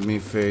gonna have me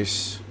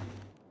face?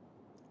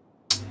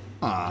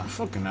 Ah,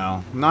 fucking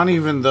hell. Not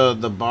even the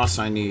boss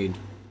I need.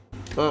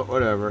 But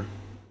whatever.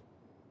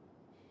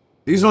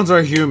 These ones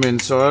are human,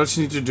 so all I just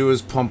need to do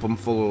is pump them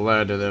full of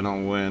lead and then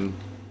I'll win.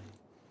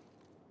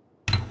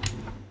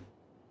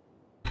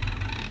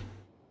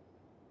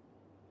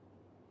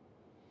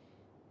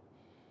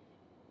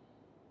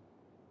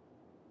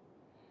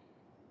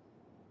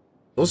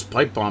 Those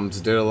pipe bombs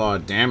did a lot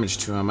of damage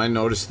to him. I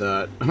noticed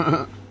that.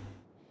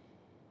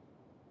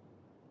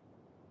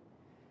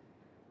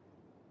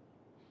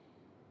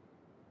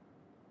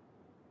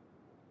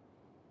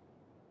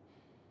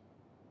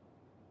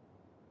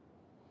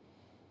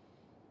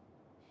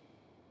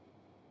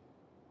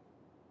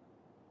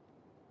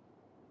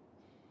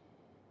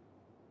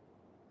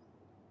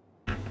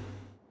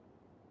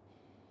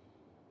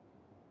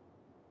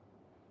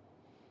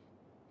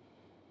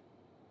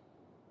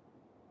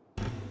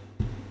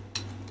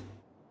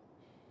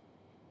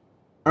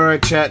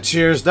 Alright, chat,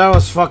 cheers. That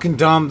was fucking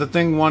dumb. The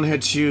thing one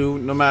hits you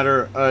no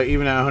matter,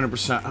 even at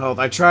 100% health.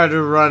 I tried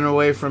to run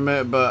away from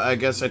it, but I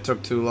guess I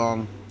took too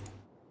long.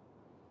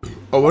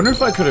 I wonder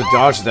if I could have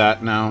dodged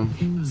that now.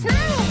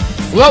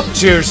 Well,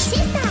 cheers.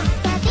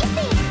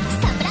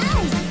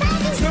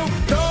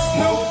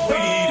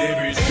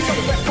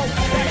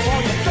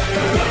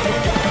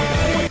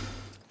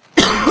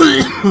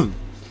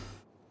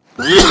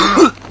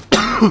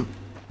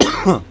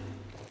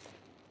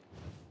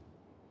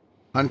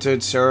 Hunted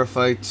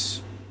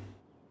Seraphites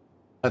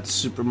at the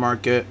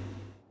supermarket.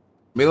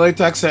 Melee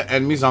attacks set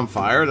enemies on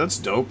fire? That's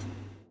dope.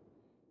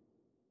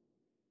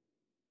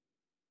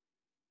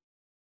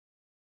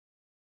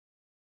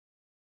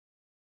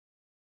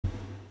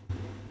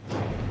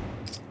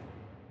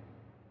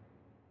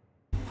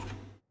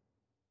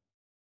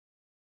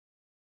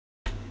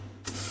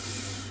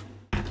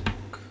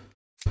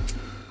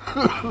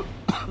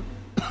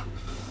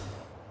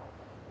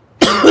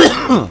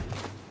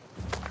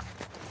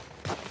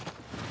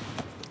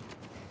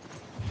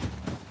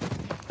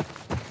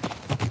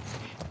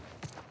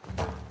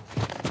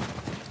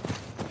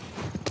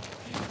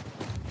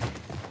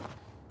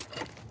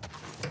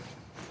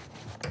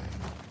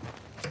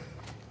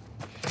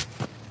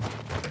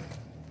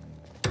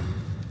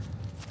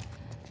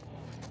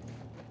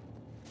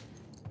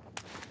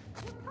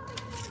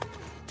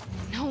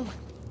 No.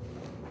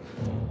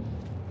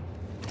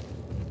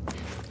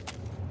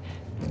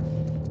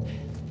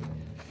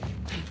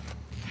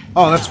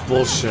 Oh, that's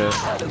bullshit.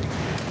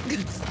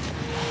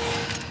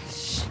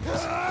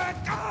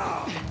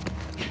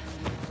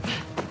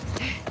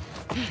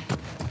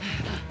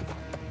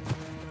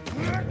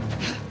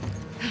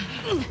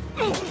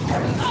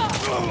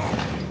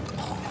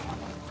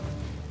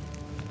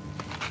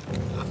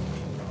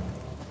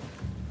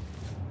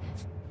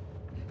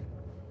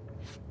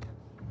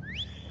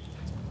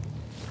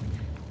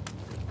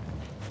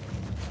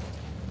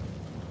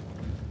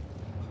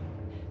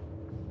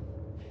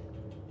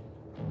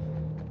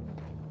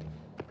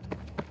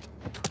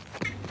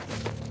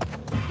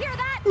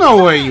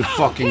 No way you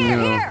fucking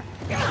knew.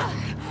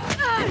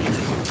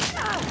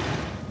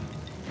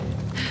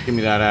 Give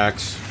me that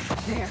axe.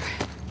 There.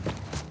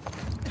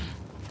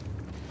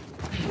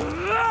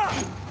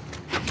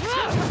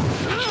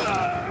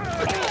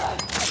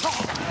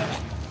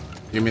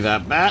 Give me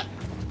that bat.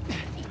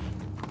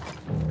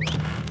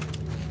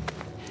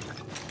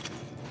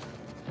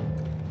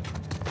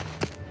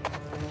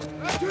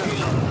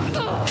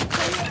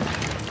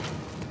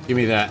 Give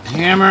me that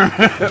hammer.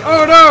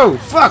 Oh no!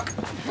 Fuck!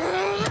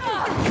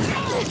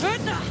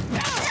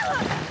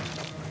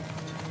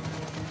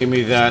 Give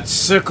me that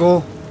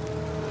sickle.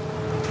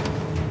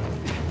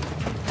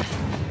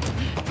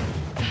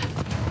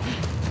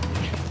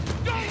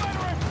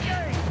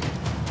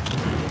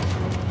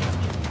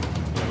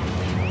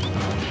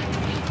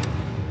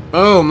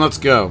 Boom, let's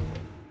go.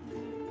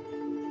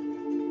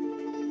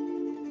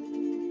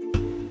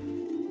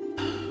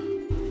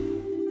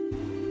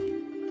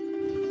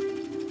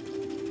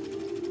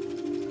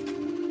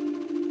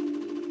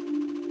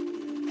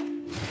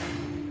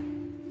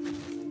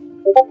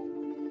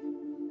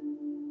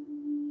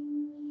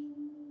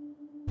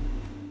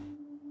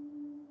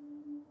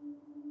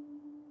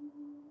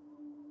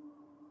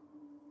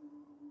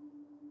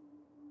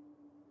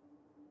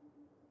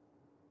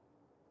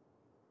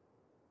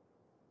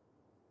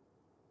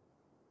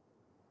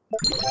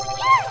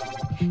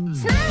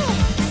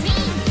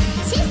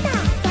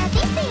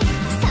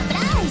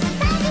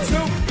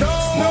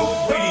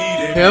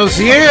 Hells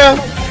yeah!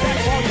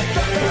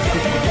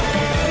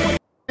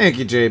 Thank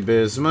you,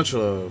 J-Biz. Much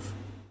love.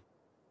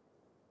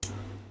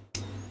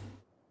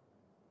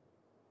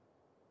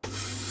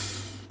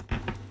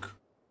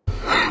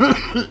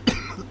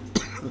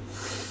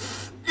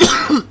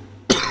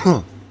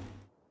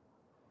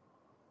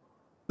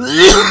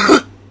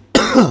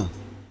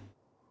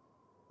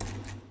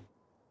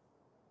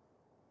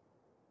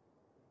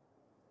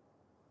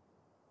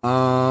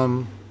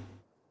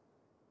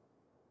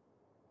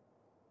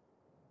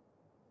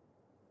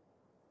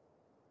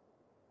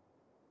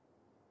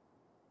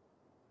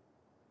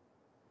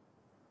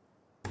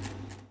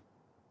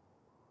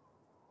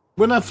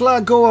 When I fly,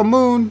 go a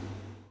moon.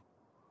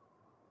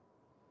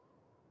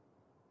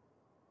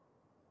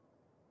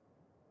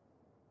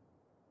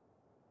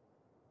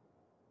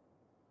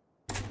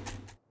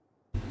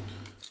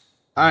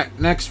 All right,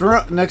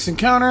 next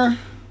encounter.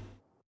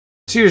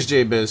 Cheers,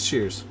 J-Biz.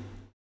 Cheers.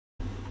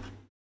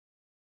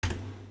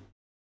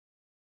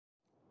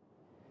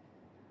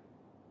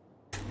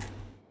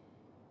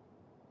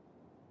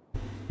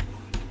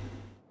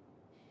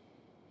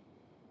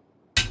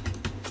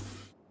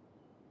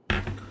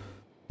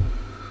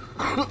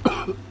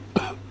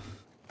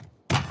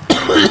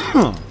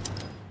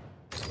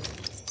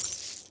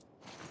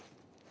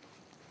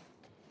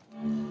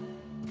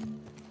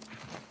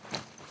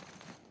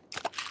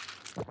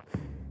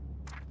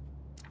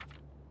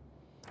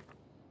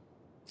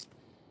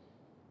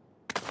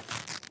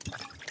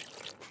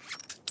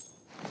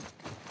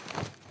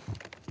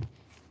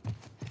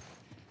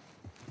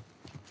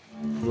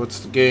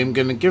 what's the game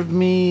gonna give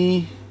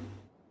me?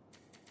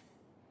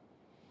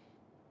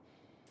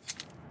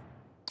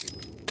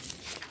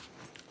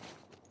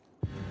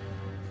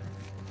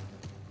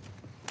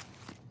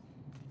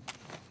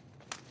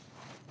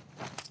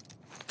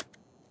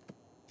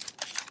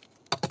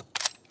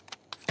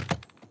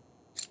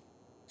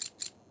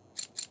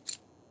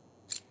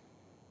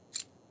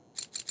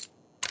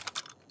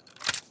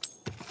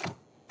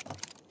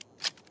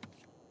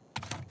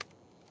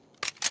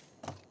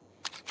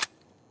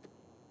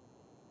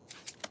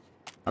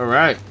 All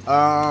right.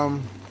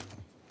 All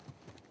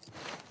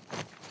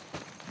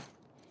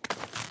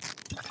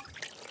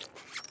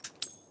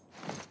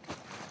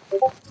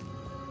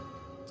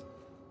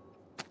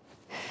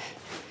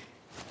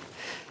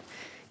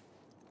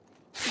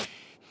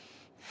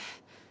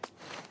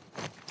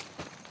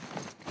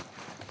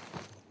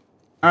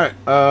right.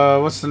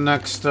 What's the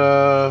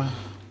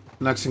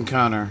next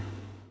encounter?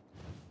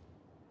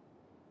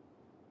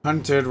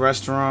 Hunted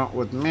restaurant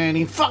with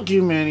Manny. Fuck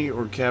you, Manny.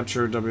 Or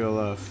capture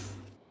WLF.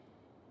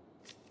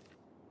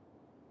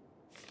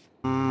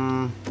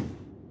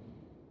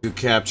 Do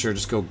capture.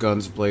 Just go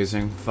guns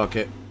blazing. Fuck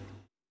it.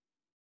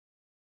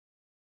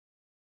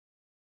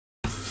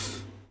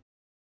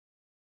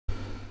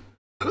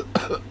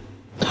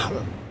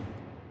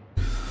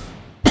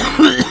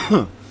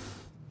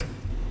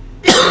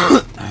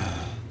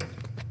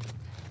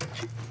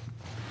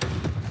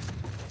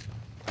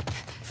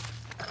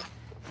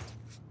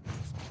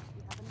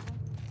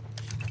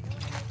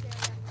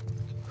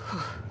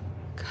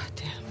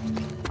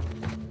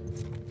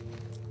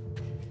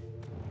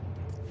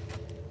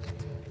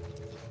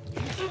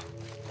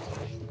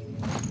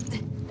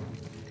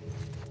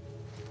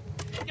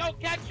 Yo,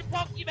 catch your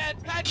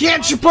Pokemon!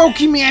 Catch your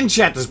Pokemon!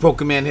 Chat, this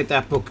Pokemon hit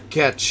that Poke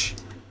catch.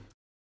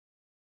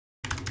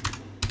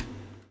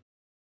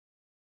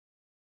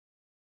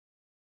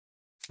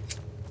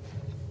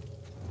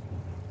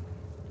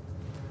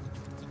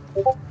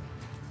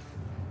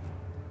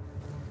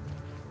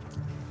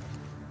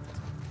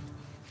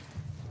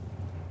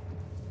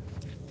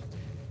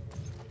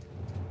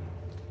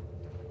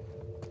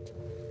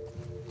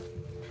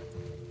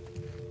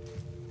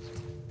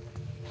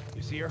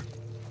 You see her?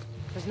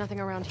 There's nothing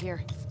around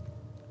here.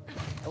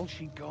 Where'd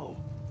she go?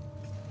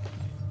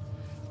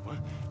 What?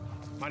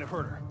 Might have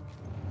hurt her.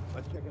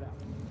 Let's check it out.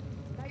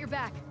 Got your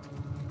back.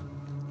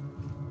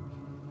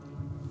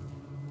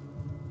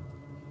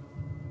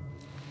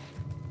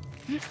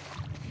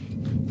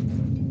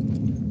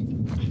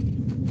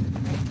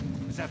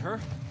 Is that her?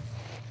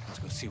 Let's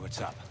go see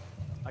what's up.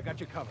 I got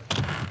you covered.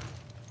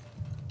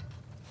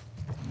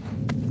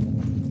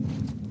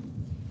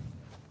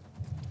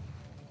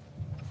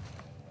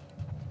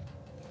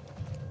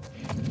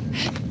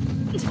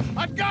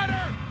 I've got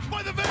her!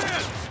 By the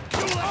van!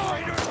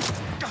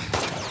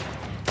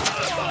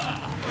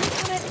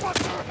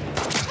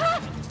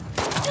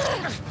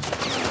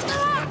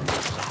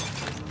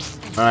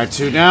 You Alright,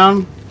 2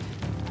 down.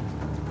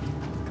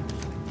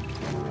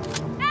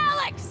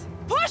 Alex!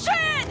 Push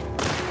it!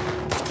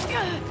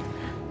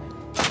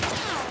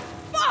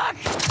 Fuck!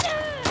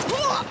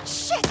 Oh,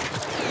 shit!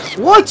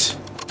 What?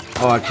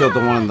 Oh, I killed the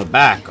one in the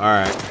back.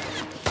 Alright.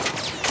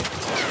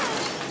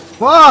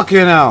 Fucking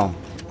hell.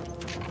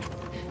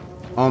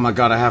 Oh my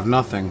god, I have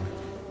nothing.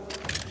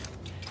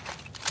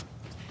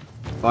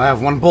 Oh, I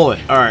have 1 bullet.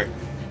 Alright.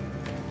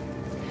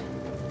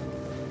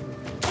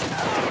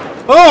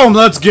 Boom!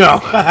 Let's go!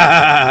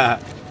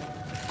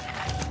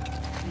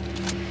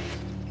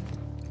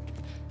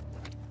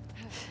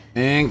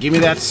 And give me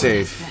that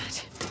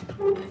safe.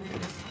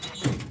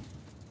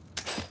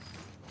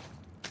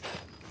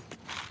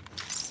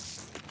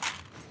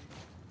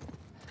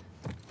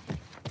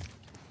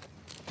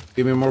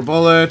 Give me more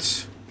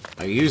bullets.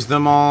 I used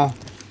them all.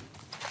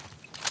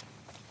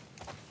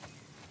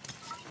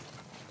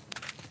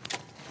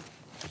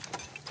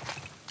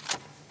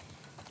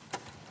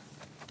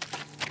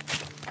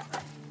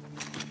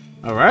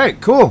 All right,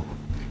 cool.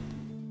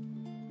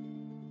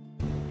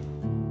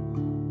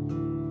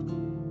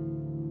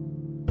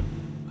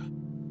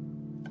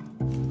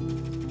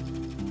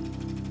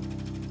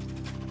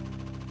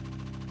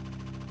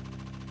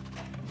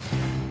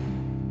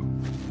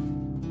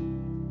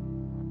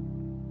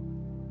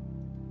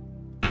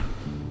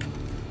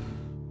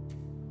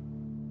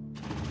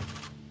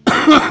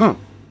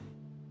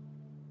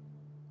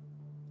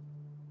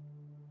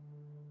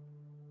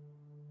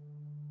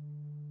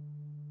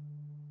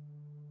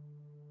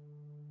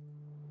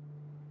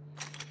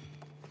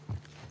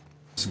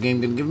 This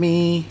game didn't give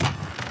me.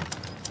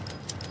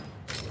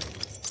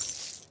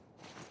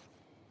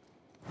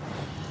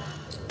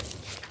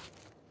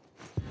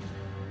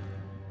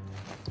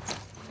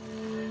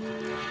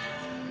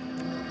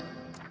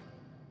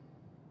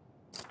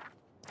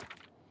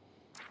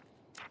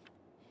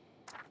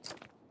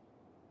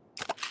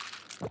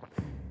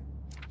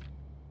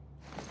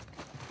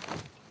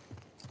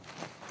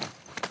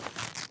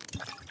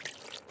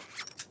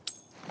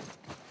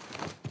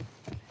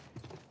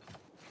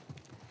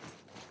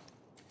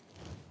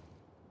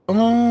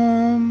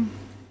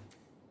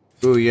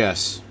 Ooh,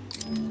 yes.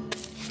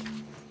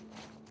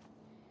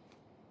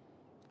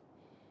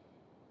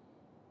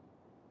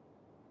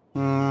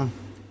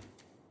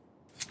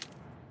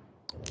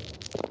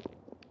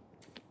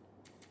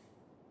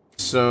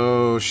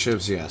 so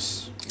shivs,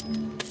 yes.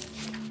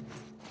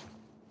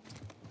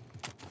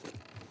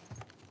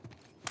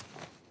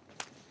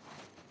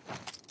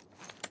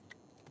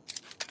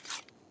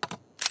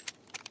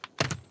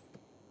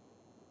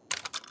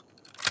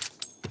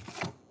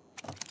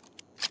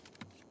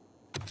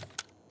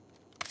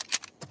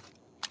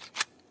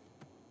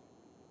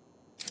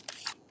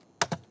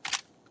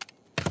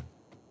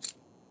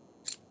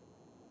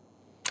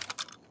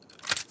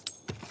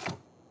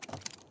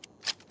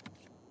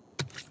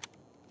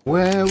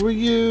 Where were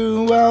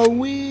you while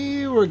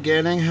we were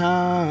getting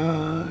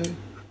high?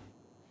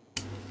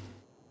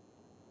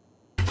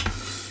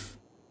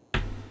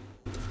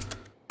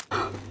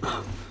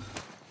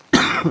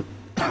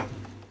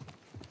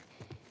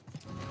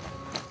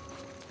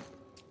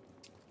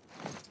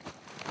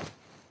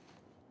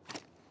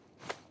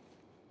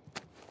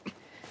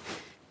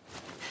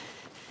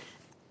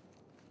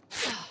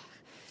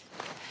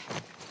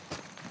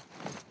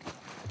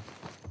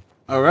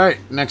 Alright,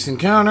 next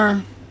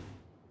encounter.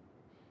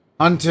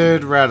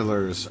 Hunted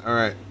rattlers.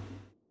 Alright.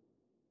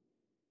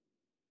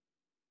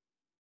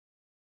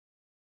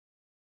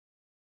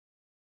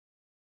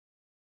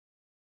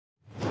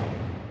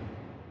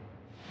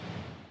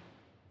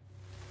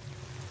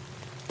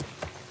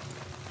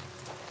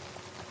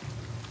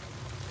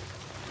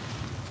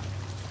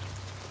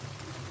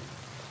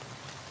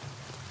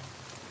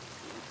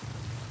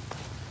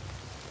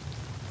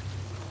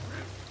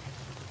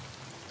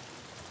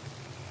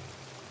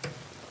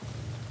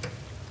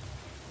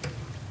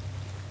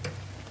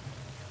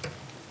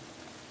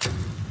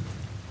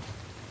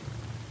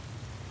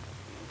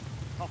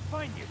 I'll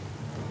find you.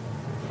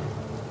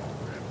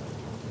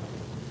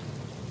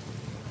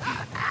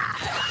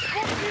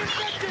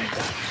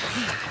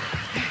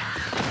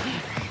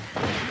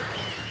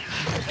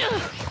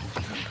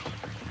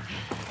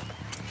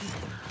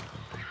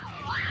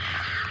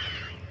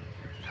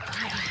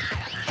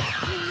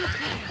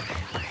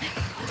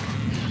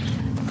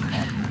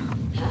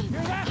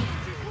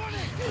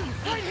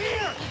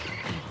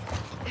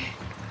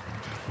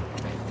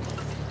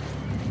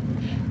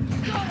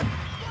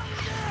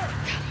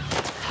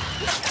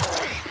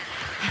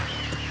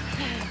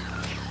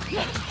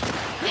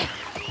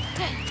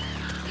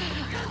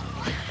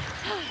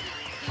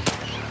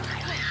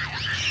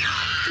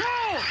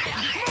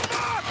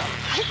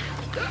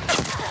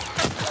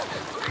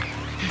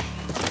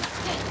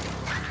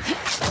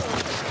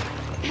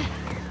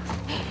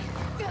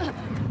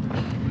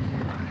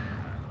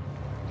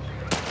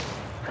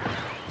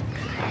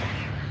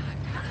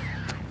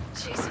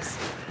 Jesus.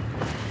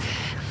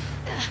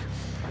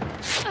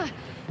 God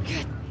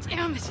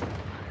damn it.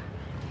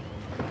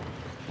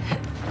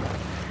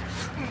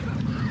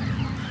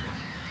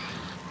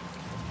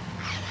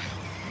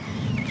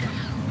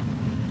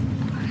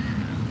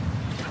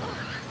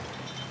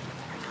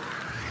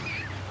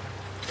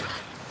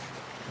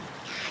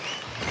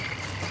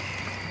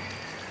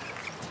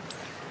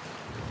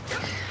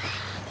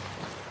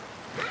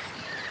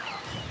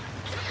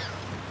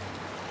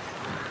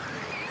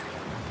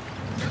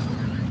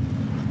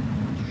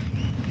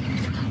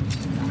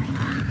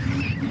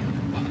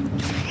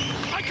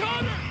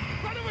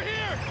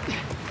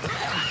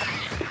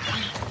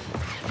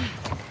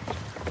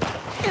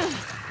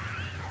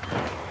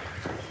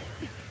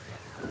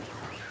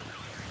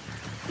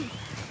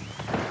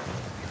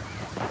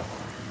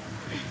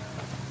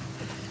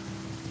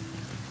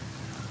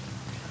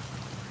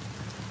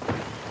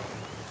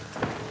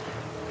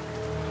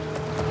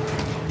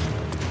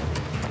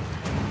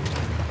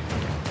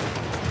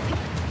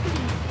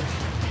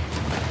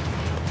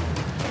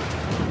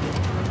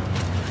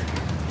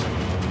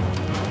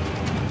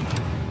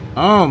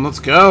 Let's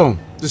go.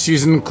 Just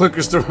using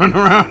clickers to run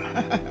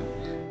around.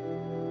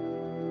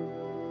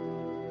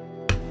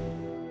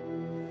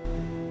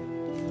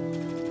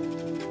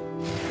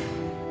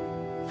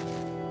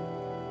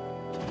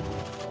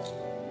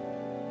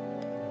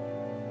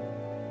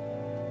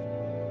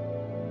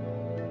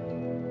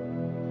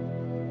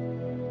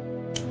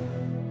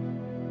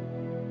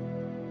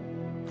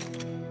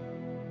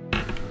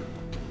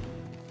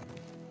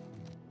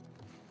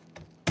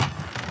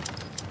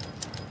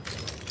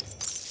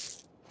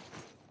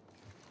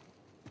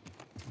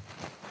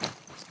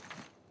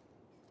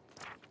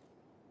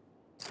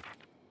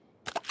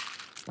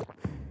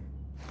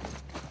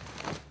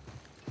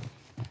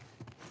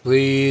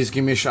 Please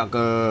give me a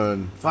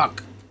shotgun.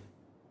 Fuck.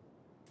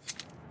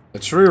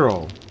 Let's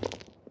reroll.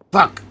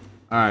 Fuck.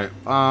 Alright,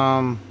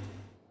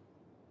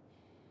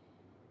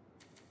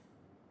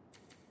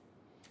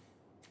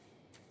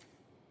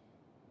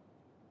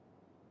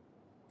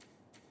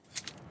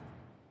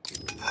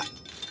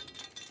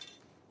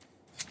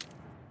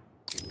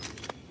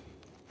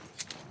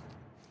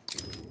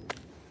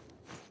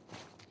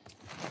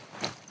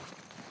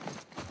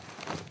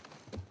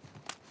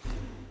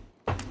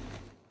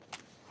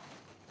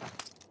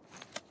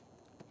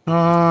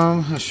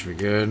 that should be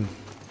good.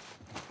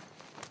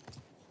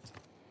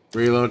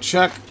 Reload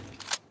check.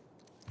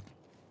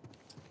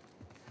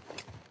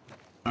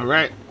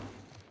 Alright.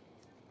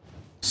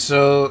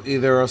 So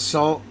either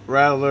assault,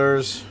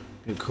 rattlers,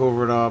 and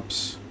covert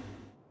ops.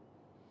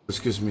 This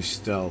gives me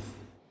stealth.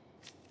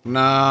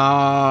 No,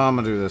 I'm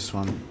gonna do this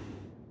one.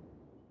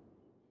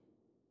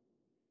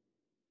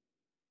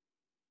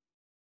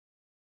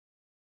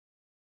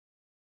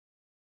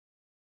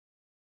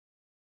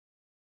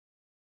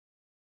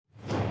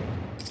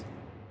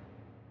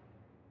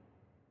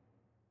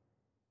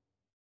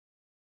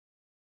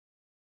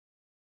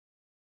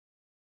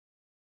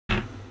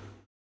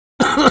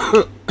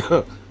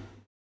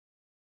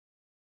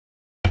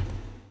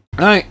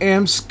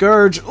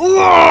 IAmScurge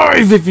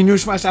live. If you're new,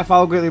 smash that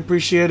follow, greatly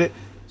appreciate it.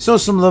 Show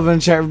some love in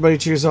the chat, everybody.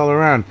 Cheers all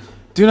around.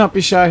 Do not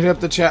be shy. Hit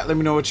up the chat. Let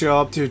me know what you're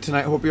all up to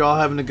tonight. Hope you're all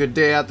having a good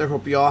day out there.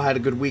 Hope you all had a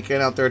good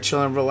weekend out there,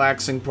 chilling,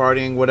 relaxing,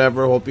 partying,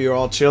 whatever. Hope you're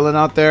all chilling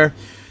out there.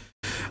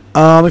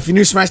 If you're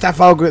new, smash that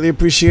follow, greatly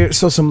appreciate it.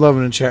 Show some love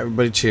in the chat,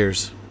 everybody.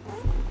 Cheers.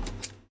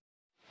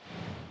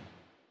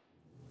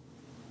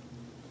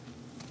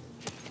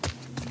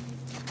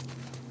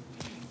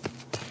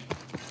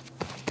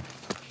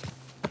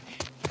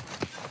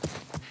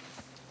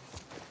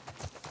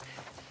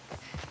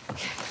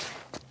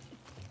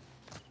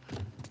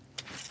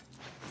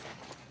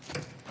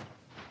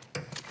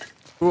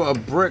 Ooh, a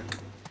brick.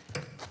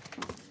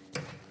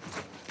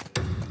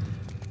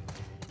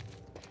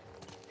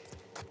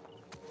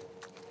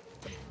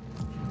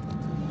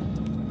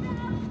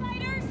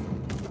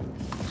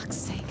 Fuck's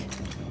sake.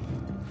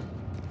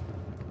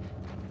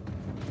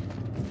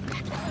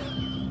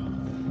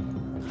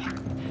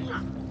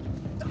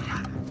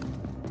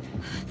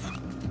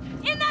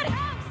 In that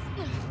house!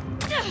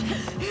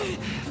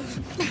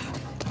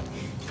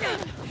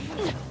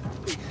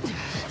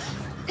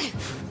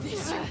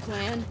 This your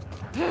plan?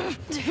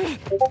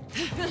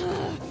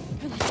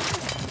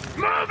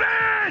 Move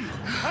in!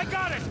 I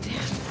got it!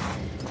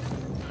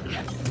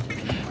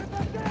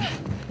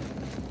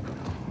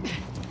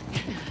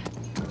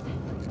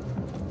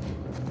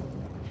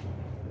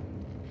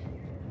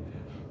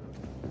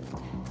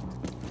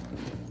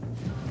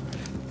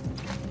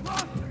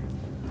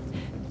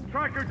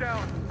 Tracker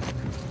down!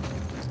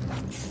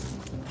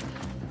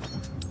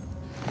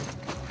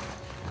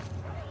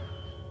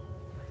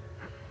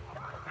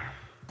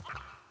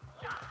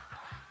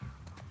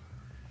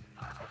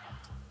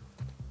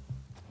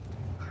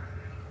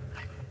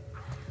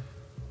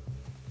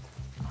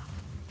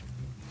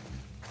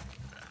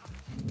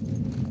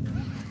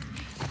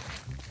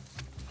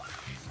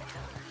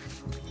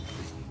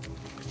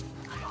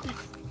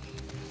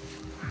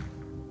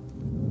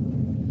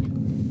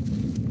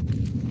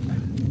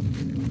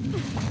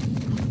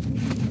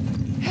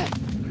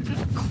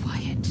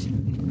 Quiet.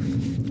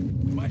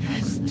 My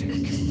hands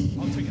stink.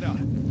 I'll take it out.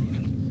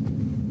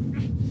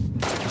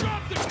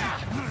 Drop the...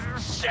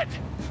 Shit!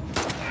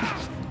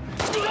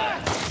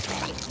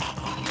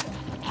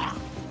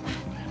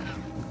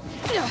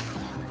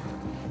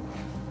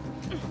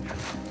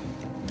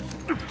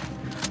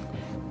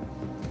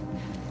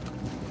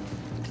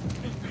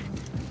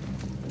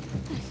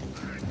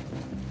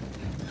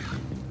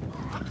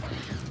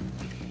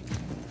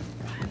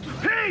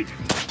 Pete!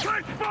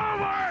 Push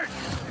forward!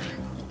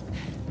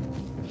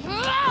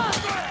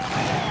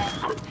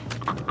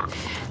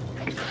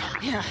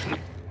 Yeah.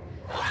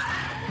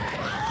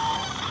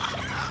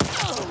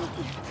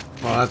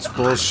 Oh, that's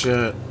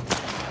bullshit.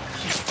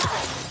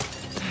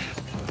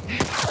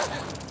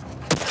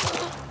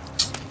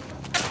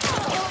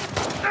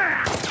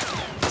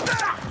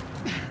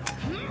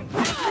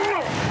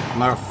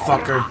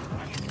 Motherfucker.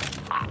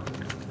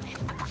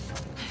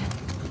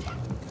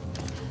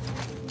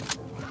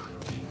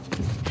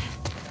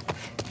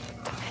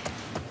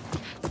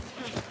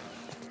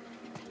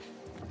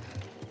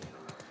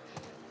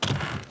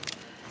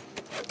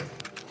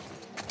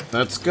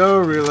 Let's go,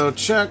 reload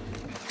check.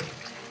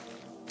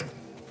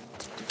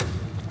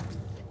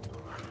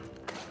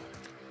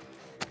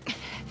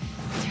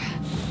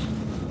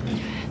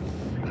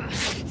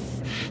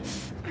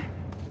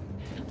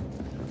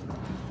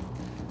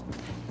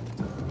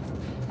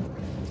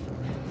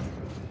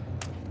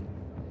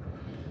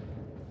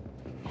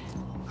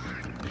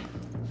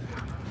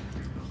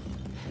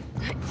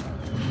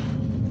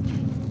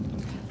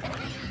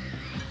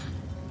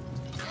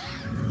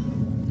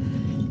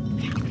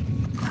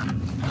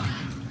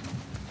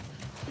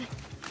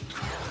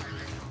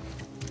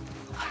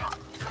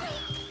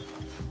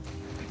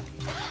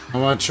 I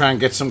want to try and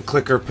get some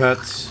clicker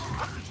pets.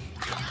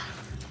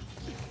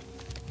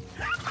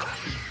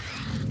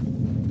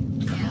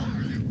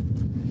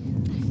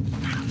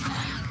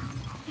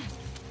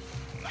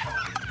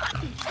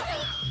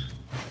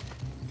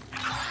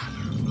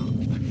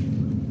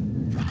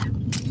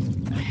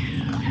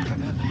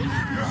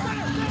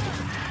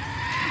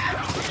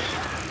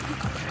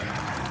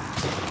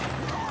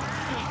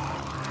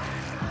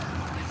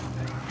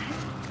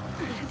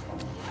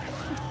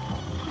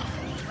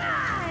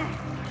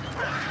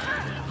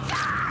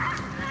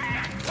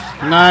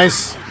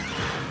 Nice.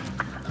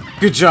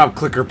 Good job,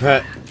 clicker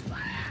pet.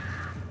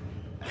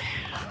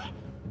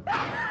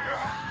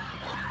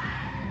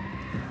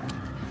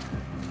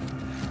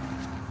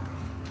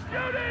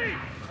 Judy!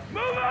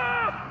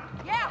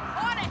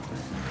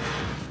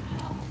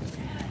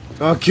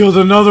 I killed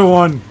another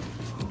one.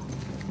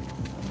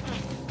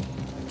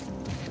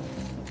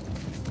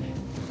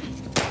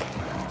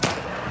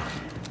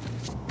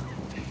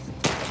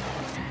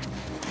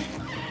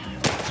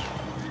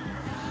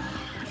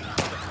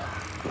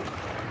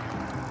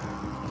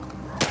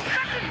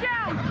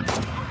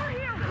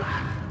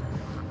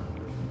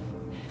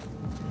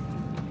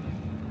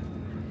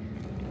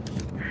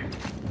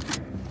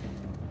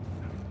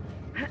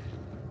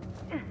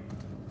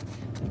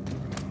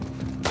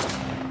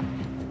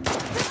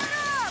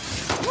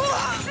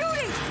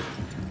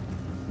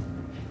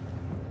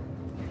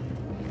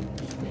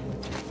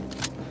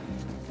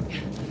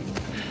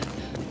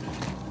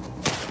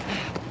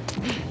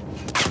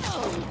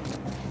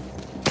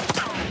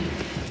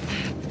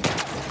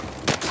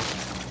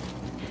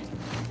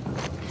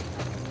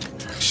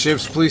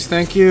 Ships, please,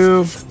 thank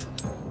you.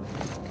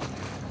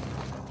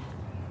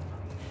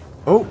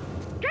 Oh.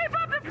 Keep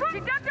up the pressure!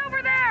 Ducked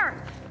over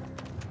there!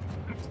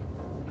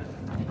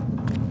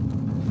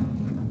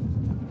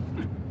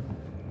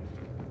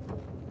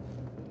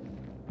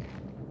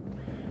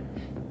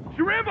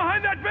 She ran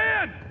behind that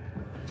van!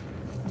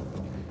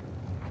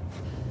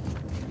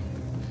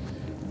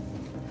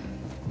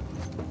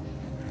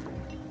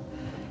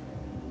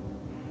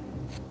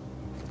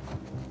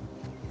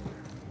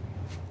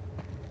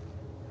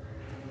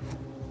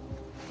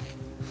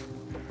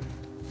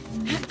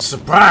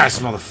 Surprise,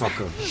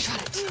 motherfucker.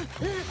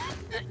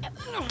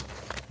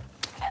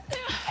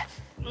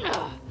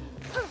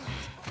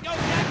 Yo,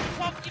 catch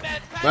Pokemon!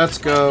 Catch Let's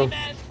go.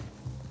 Pokemon.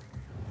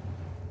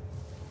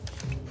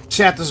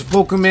 Chat, there's a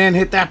Pokemon.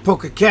 Hit that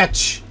poke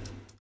catch.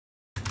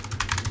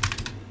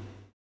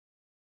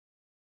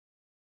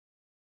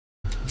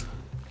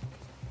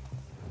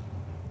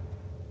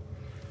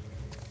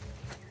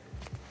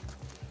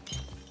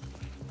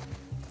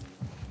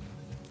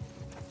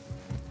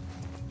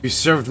 You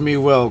served me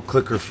well,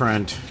 clicker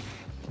friend.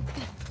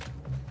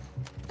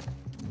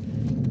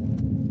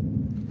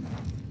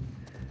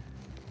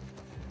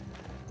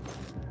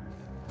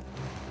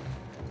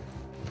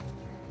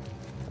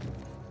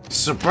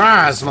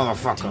 Surprise,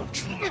 motherfucker.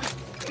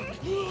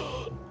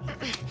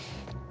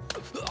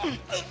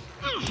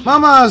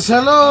 Mamas,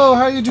 hello,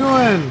 how you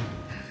doing?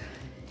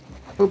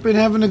 Hope you're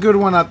having a good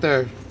one out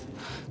there.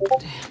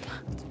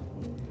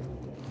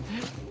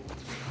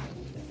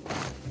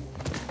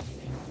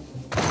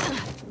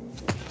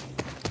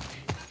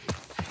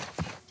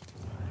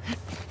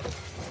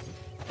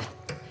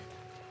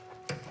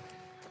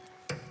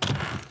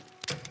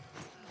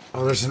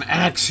 Oh, there's an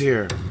axe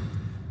here.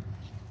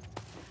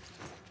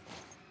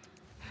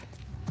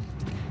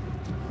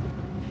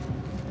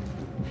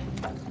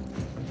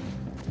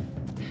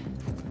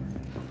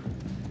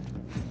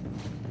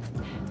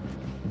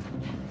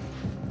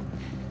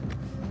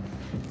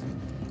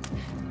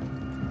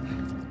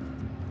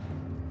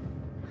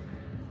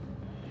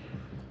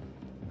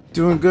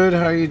 Doing good,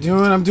 how are you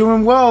doing? I'm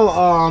doing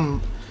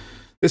well.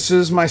 This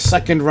is my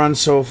second run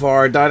so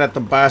far. I died at the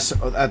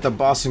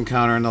boss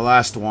encounter in the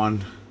last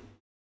one.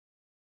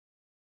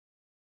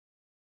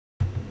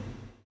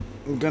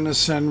 I'm gonna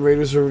send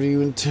Raiders over to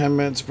you in 10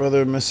 minutes.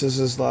 Brother misses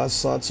his last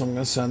slot, so I'm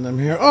gonna send them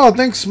here. Oh,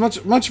 thanks,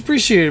 much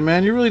appreciated,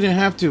 man. You really didn't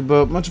have to,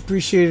 but much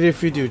appreciated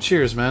if you do.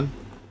 Cheers, man.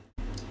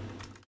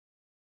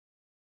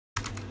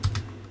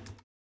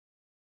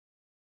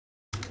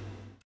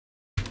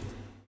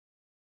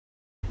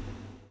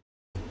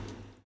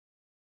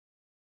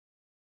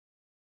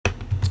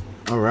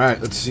 All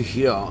right, let's see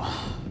here.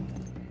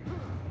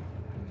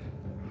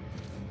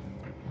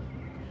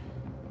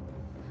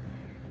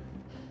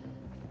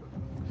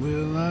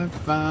 Will I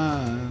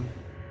find?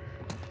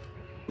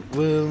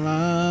 Will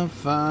I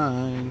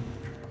find?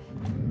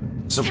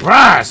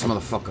 Surprise,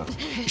 motherfucker!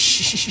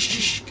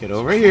 Shh, get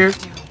over here.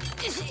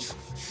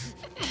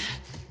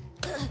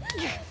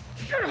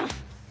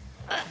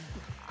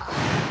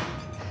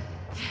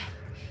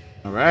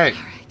 All right.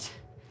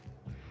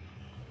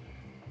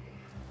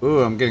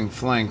 Ooh, I'm getting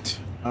flanked.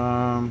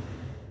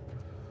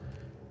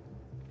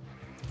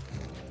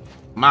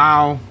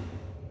 Mow.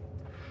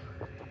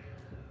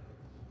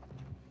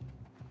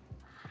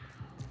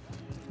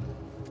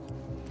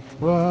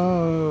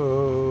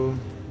 Whoa.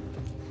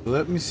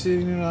 Let me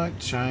see your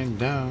light shine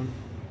down.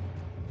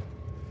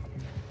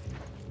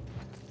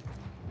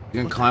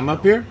 You gonna climb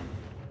up here?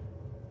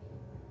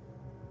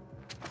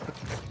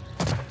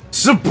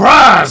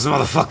 Surprise,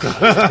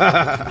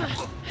 motherfucker!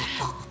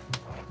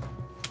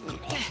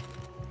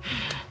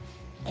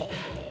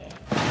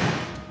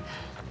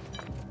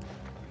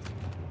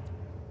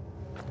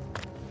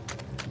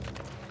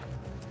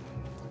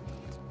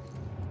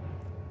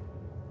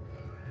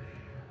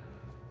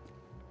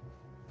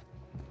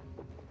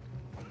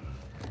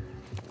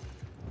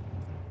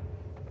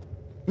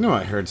 I knew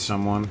I heard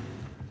someone.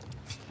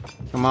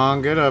 Come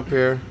on, get up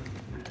here.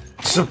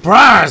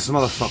 Surprise,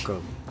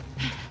 motherfucker!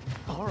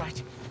 All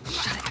right.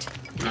 Shut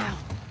it. Now.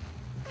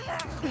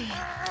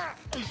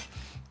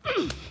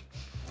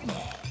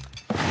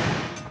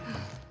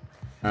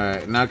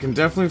 Alright, now I can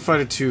definitely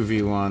fight a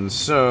 2v1,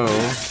 so...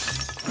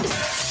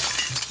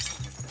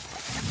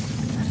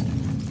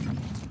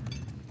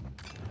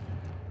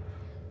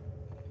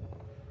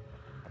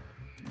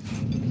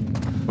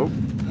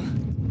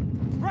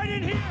 Right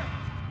in here!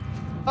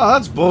 Oh,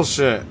 that's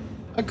bullshit.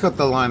 I cut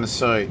the line of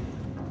sight.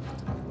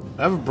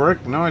 I have a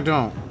brick? No, I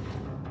don't.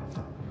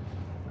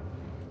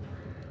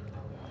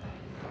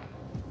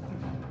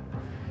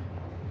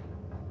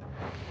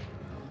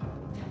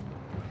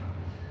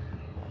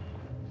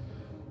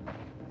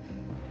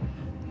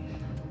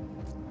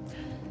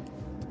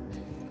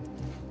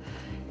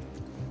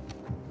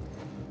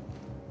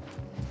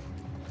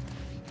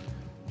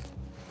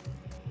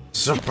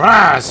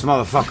 Surprise,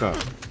 motherfucker!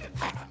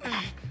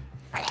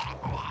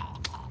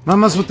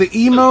 Mamas with the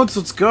emotes,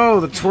 let's go!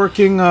 The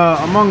twerking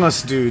Among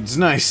Us dudes,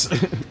 nice.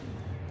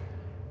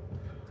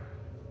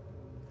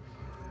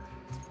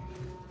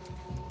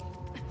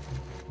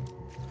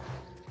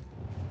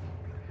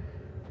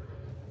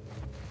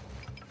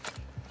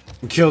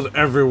 Killed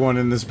everyone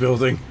in this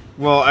building.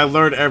 Well, I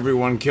lured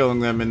everyone killing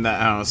them in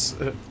that house.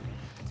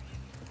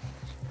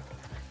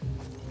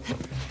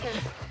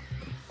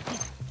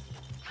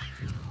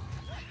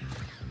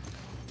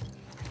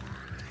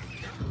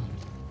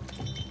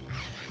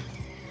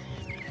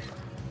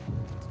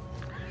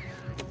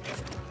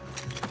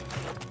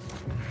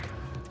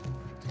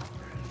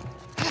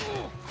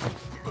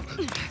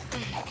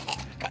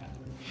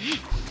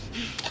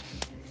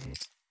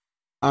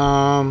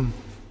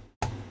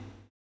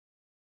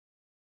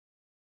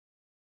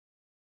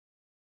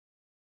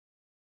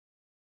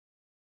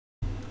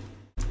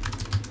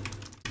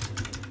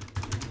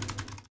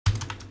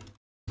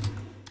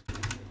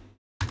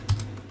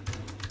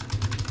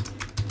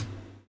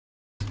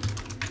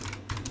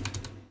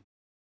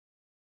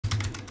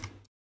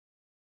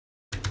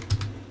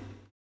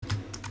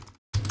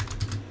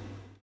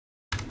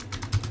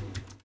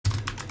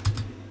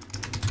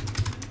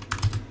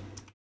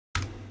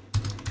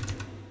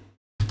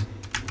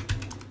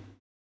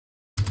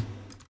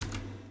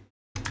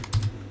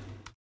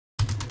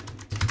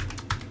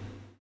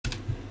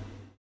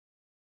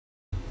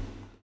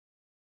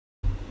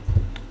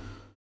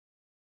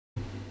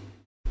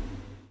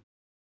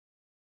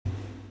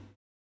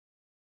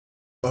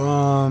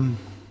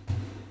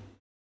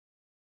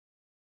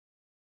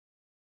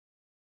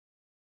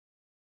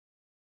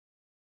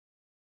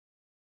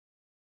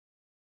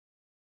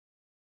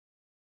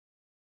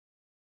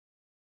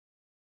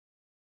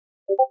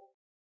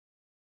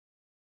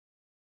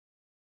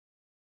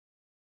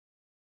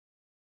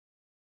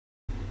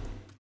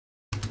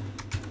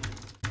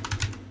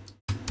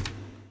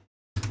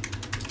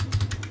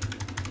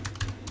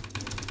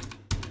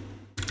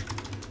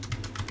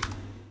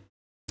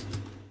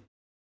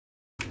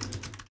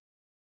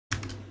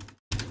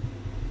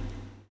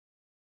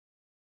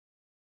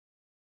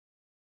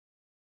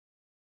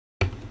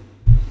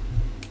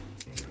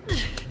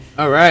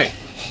 Alright.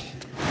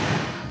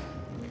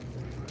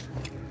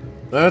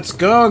 Let's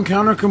go,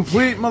 encounter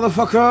complete,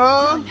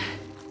 motherfucker!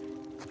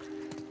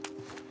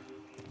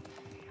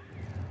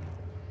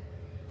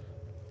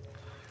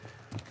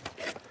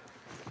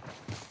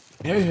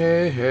 Hey,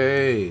 hey,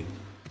 hey.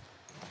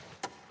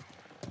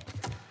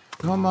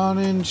 Come on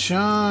and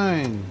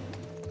shine.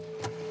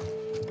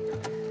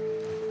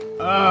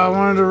 I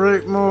wanted to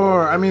rate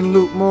more. I mean,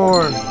 loot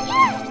more.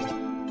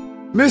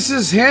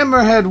 Mrs.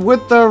 Hammerhead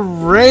with the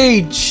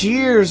raid.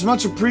 Cheers.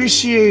 Much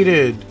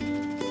appreciated.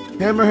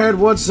 Hammerhead,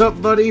 what's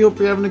up, buddy? Hope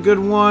you're having a good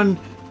one.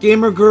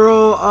 Gamer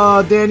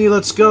Girl, Danny,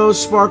 let's go.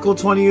 Sparkle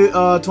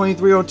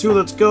 2302,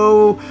 let's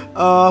go.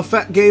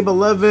 Fat Gabe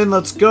 11,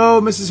 let's go.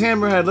 Mrs.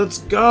 Hammerhead, let's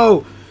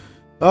go.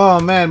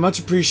 Oh man, much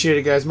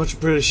appreciated, guys. Much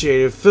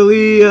appreciated.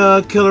 Philly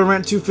Killer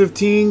Rent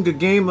 215, good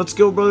game. Let's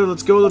go, brother.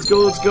 Let's go. Let's go.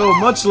 Let's go.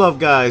 Much love,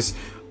 guys.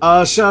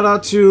 Shout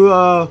out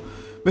to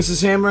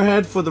Mrs.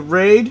 Hammerhead for the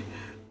raid.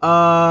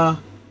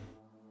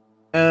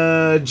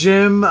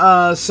 Jim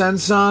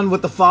Sensan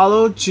with the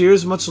follow.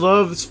 Cheers, much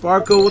love.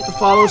 Sparkle with the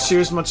follow.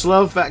 Cheers, much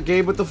love. Fat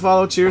Gabe with the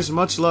follow. Cheers,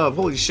 much love.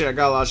 Holy shit, I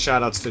got a lot of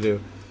shout outs to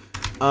do.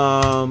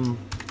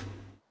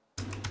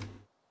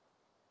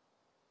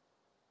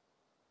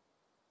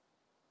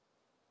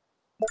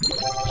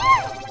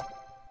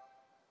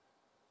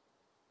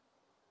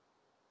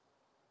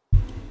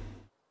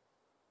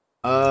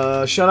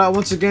 Shout out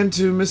once again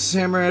to Mrs.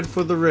 Hammerhead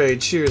for the raid.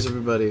 Cheers,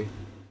 everybody.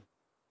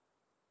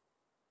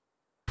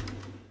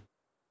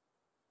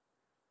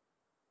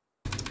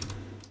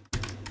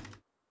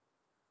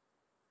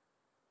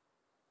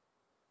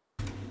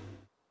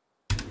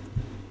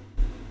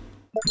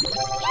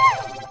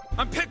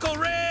 I'm Pickle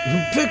Rick!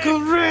 Pickle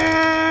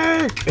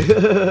Rick!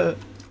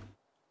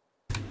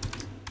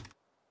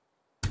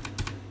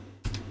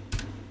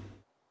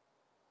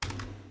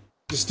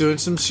 Just doing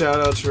some shout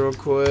outs real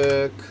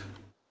quick.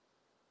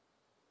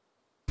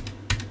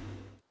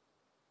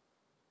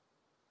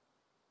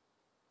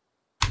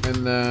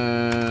 And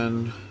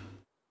then...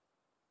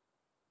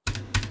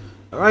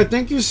 Alright,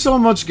 thank you so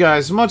much,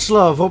 guys. Much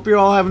love. Hope you're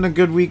all having a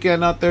good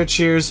weekend out there.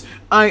 Cheers.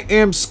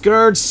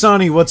 IAmScurge.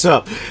 Sonny, what's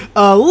up?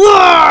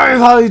 Live!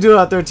 How you doing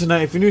out there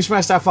tonight? If you're new,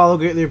 smash that follow.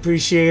 Greatly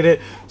appreciate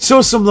it.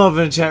 Show some love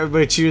in the chat,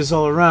 everybody. Cheers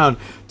all around.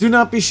 Do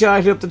not be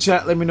shy. Hit up the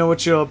chat. Let me know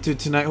what you're up to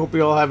tonight. Hope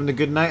you're all having a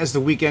good night as the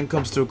weekend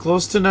comes to a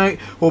close tonight.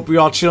 Hope you're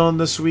all chilling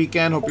this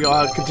weekend. Hope you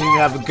all continue to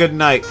have a good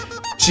night.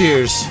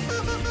 Cheers.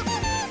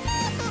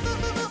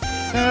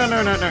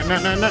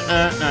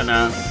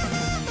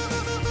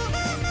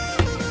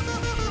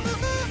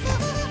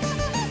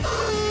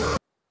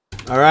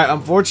 Alright,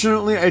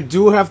 unfortunately I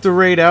do have to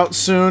raid out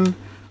soon.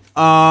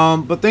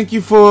 But thank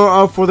you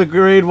for the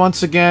raid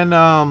once again.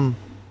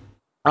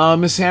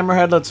 Miss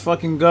Hammerhead, let's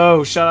fucking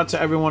go. Shout out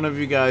to every one of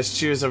you guys.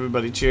 Cheers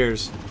everybody,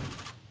 cheers.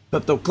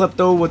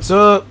 Klepto, what's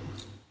up?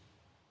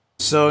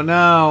 So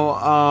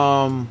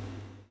now,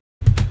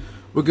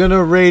 we're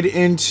gonna raid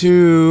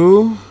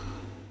into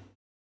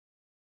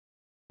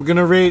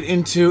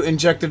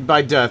Injected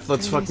by Death.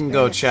 Let's fucking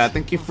go, chat.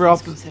 Thank you for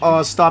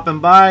all stopping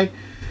by.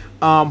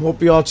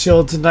 Hope you all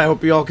chilled tonight.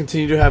 Hope you all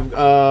continue to have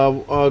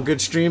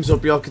good streams.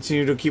 Hope you all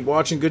continue to keep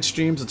watching good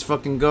streams. Let's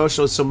fucking go.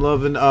 Show some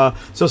love and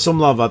show some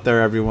love out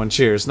there, everyone.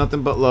 Cheers.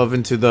 Nothing but love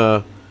into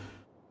the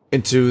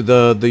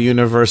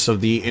universe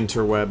of the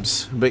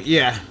interwebs. But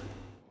yeah,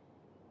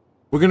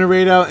 we're gonna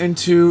raid out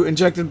into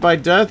Injected by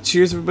Death.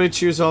 Cheers, everybody.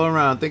 Cheers all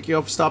around. Thank you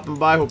all for stopping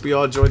by. Hope you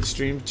all enjoyed the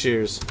stream.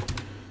 Cheers.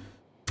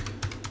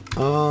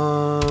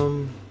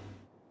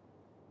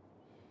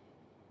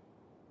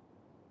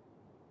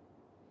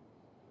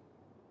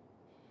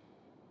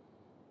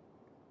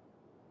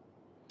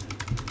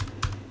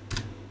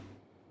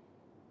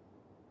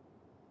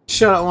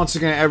 Shout out once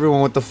again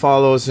everyone with the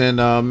follows and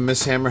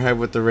Miss Hammerhead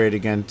with the raid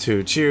again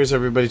too. Cheers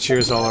everybody,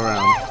 cheers all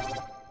around.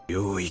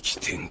 Yoiki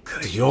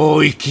Tenkai.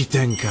 Yoiki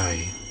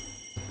Tenkai.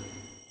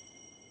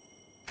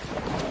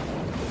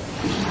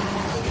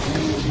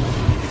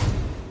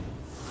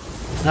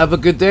 Have a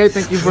good day,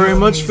 thank you very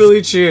much,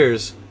 Philly.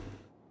 Cheers.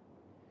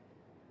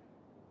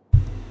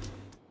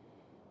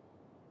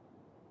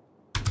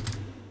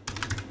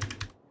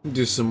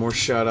 Do some more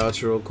shout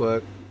outs real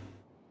quick.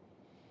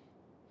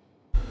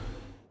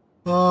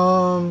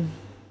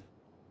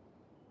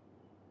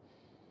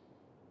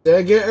 Did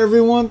I get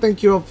everyone?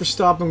 Thank you all for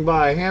stopping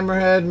by.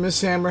 Hammerhead,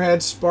 Miss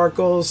Hammerhead,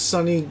 Sparkles,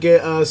 Sunny Day,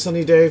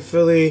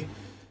 Philly,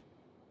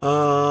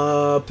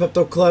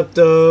 Pepto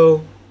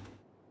Klepto,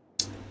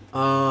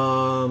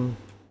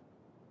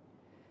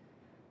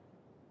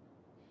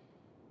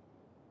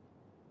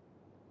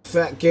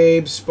 Fat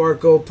Gabe,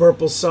 Sparkle,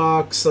 Purple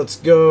Socks, let's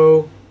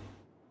go.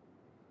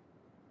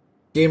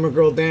 Gamer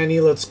Girl Danny,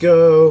 let's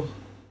go.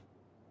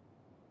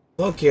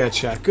 Fuck yeah,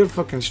 chat. Good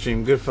fucking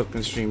stream. Good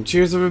fucking stream.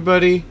 Cheers,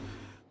 everybody.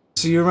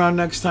 See you around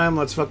next time.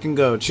 Let's fucking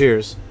go.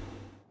 Cheers.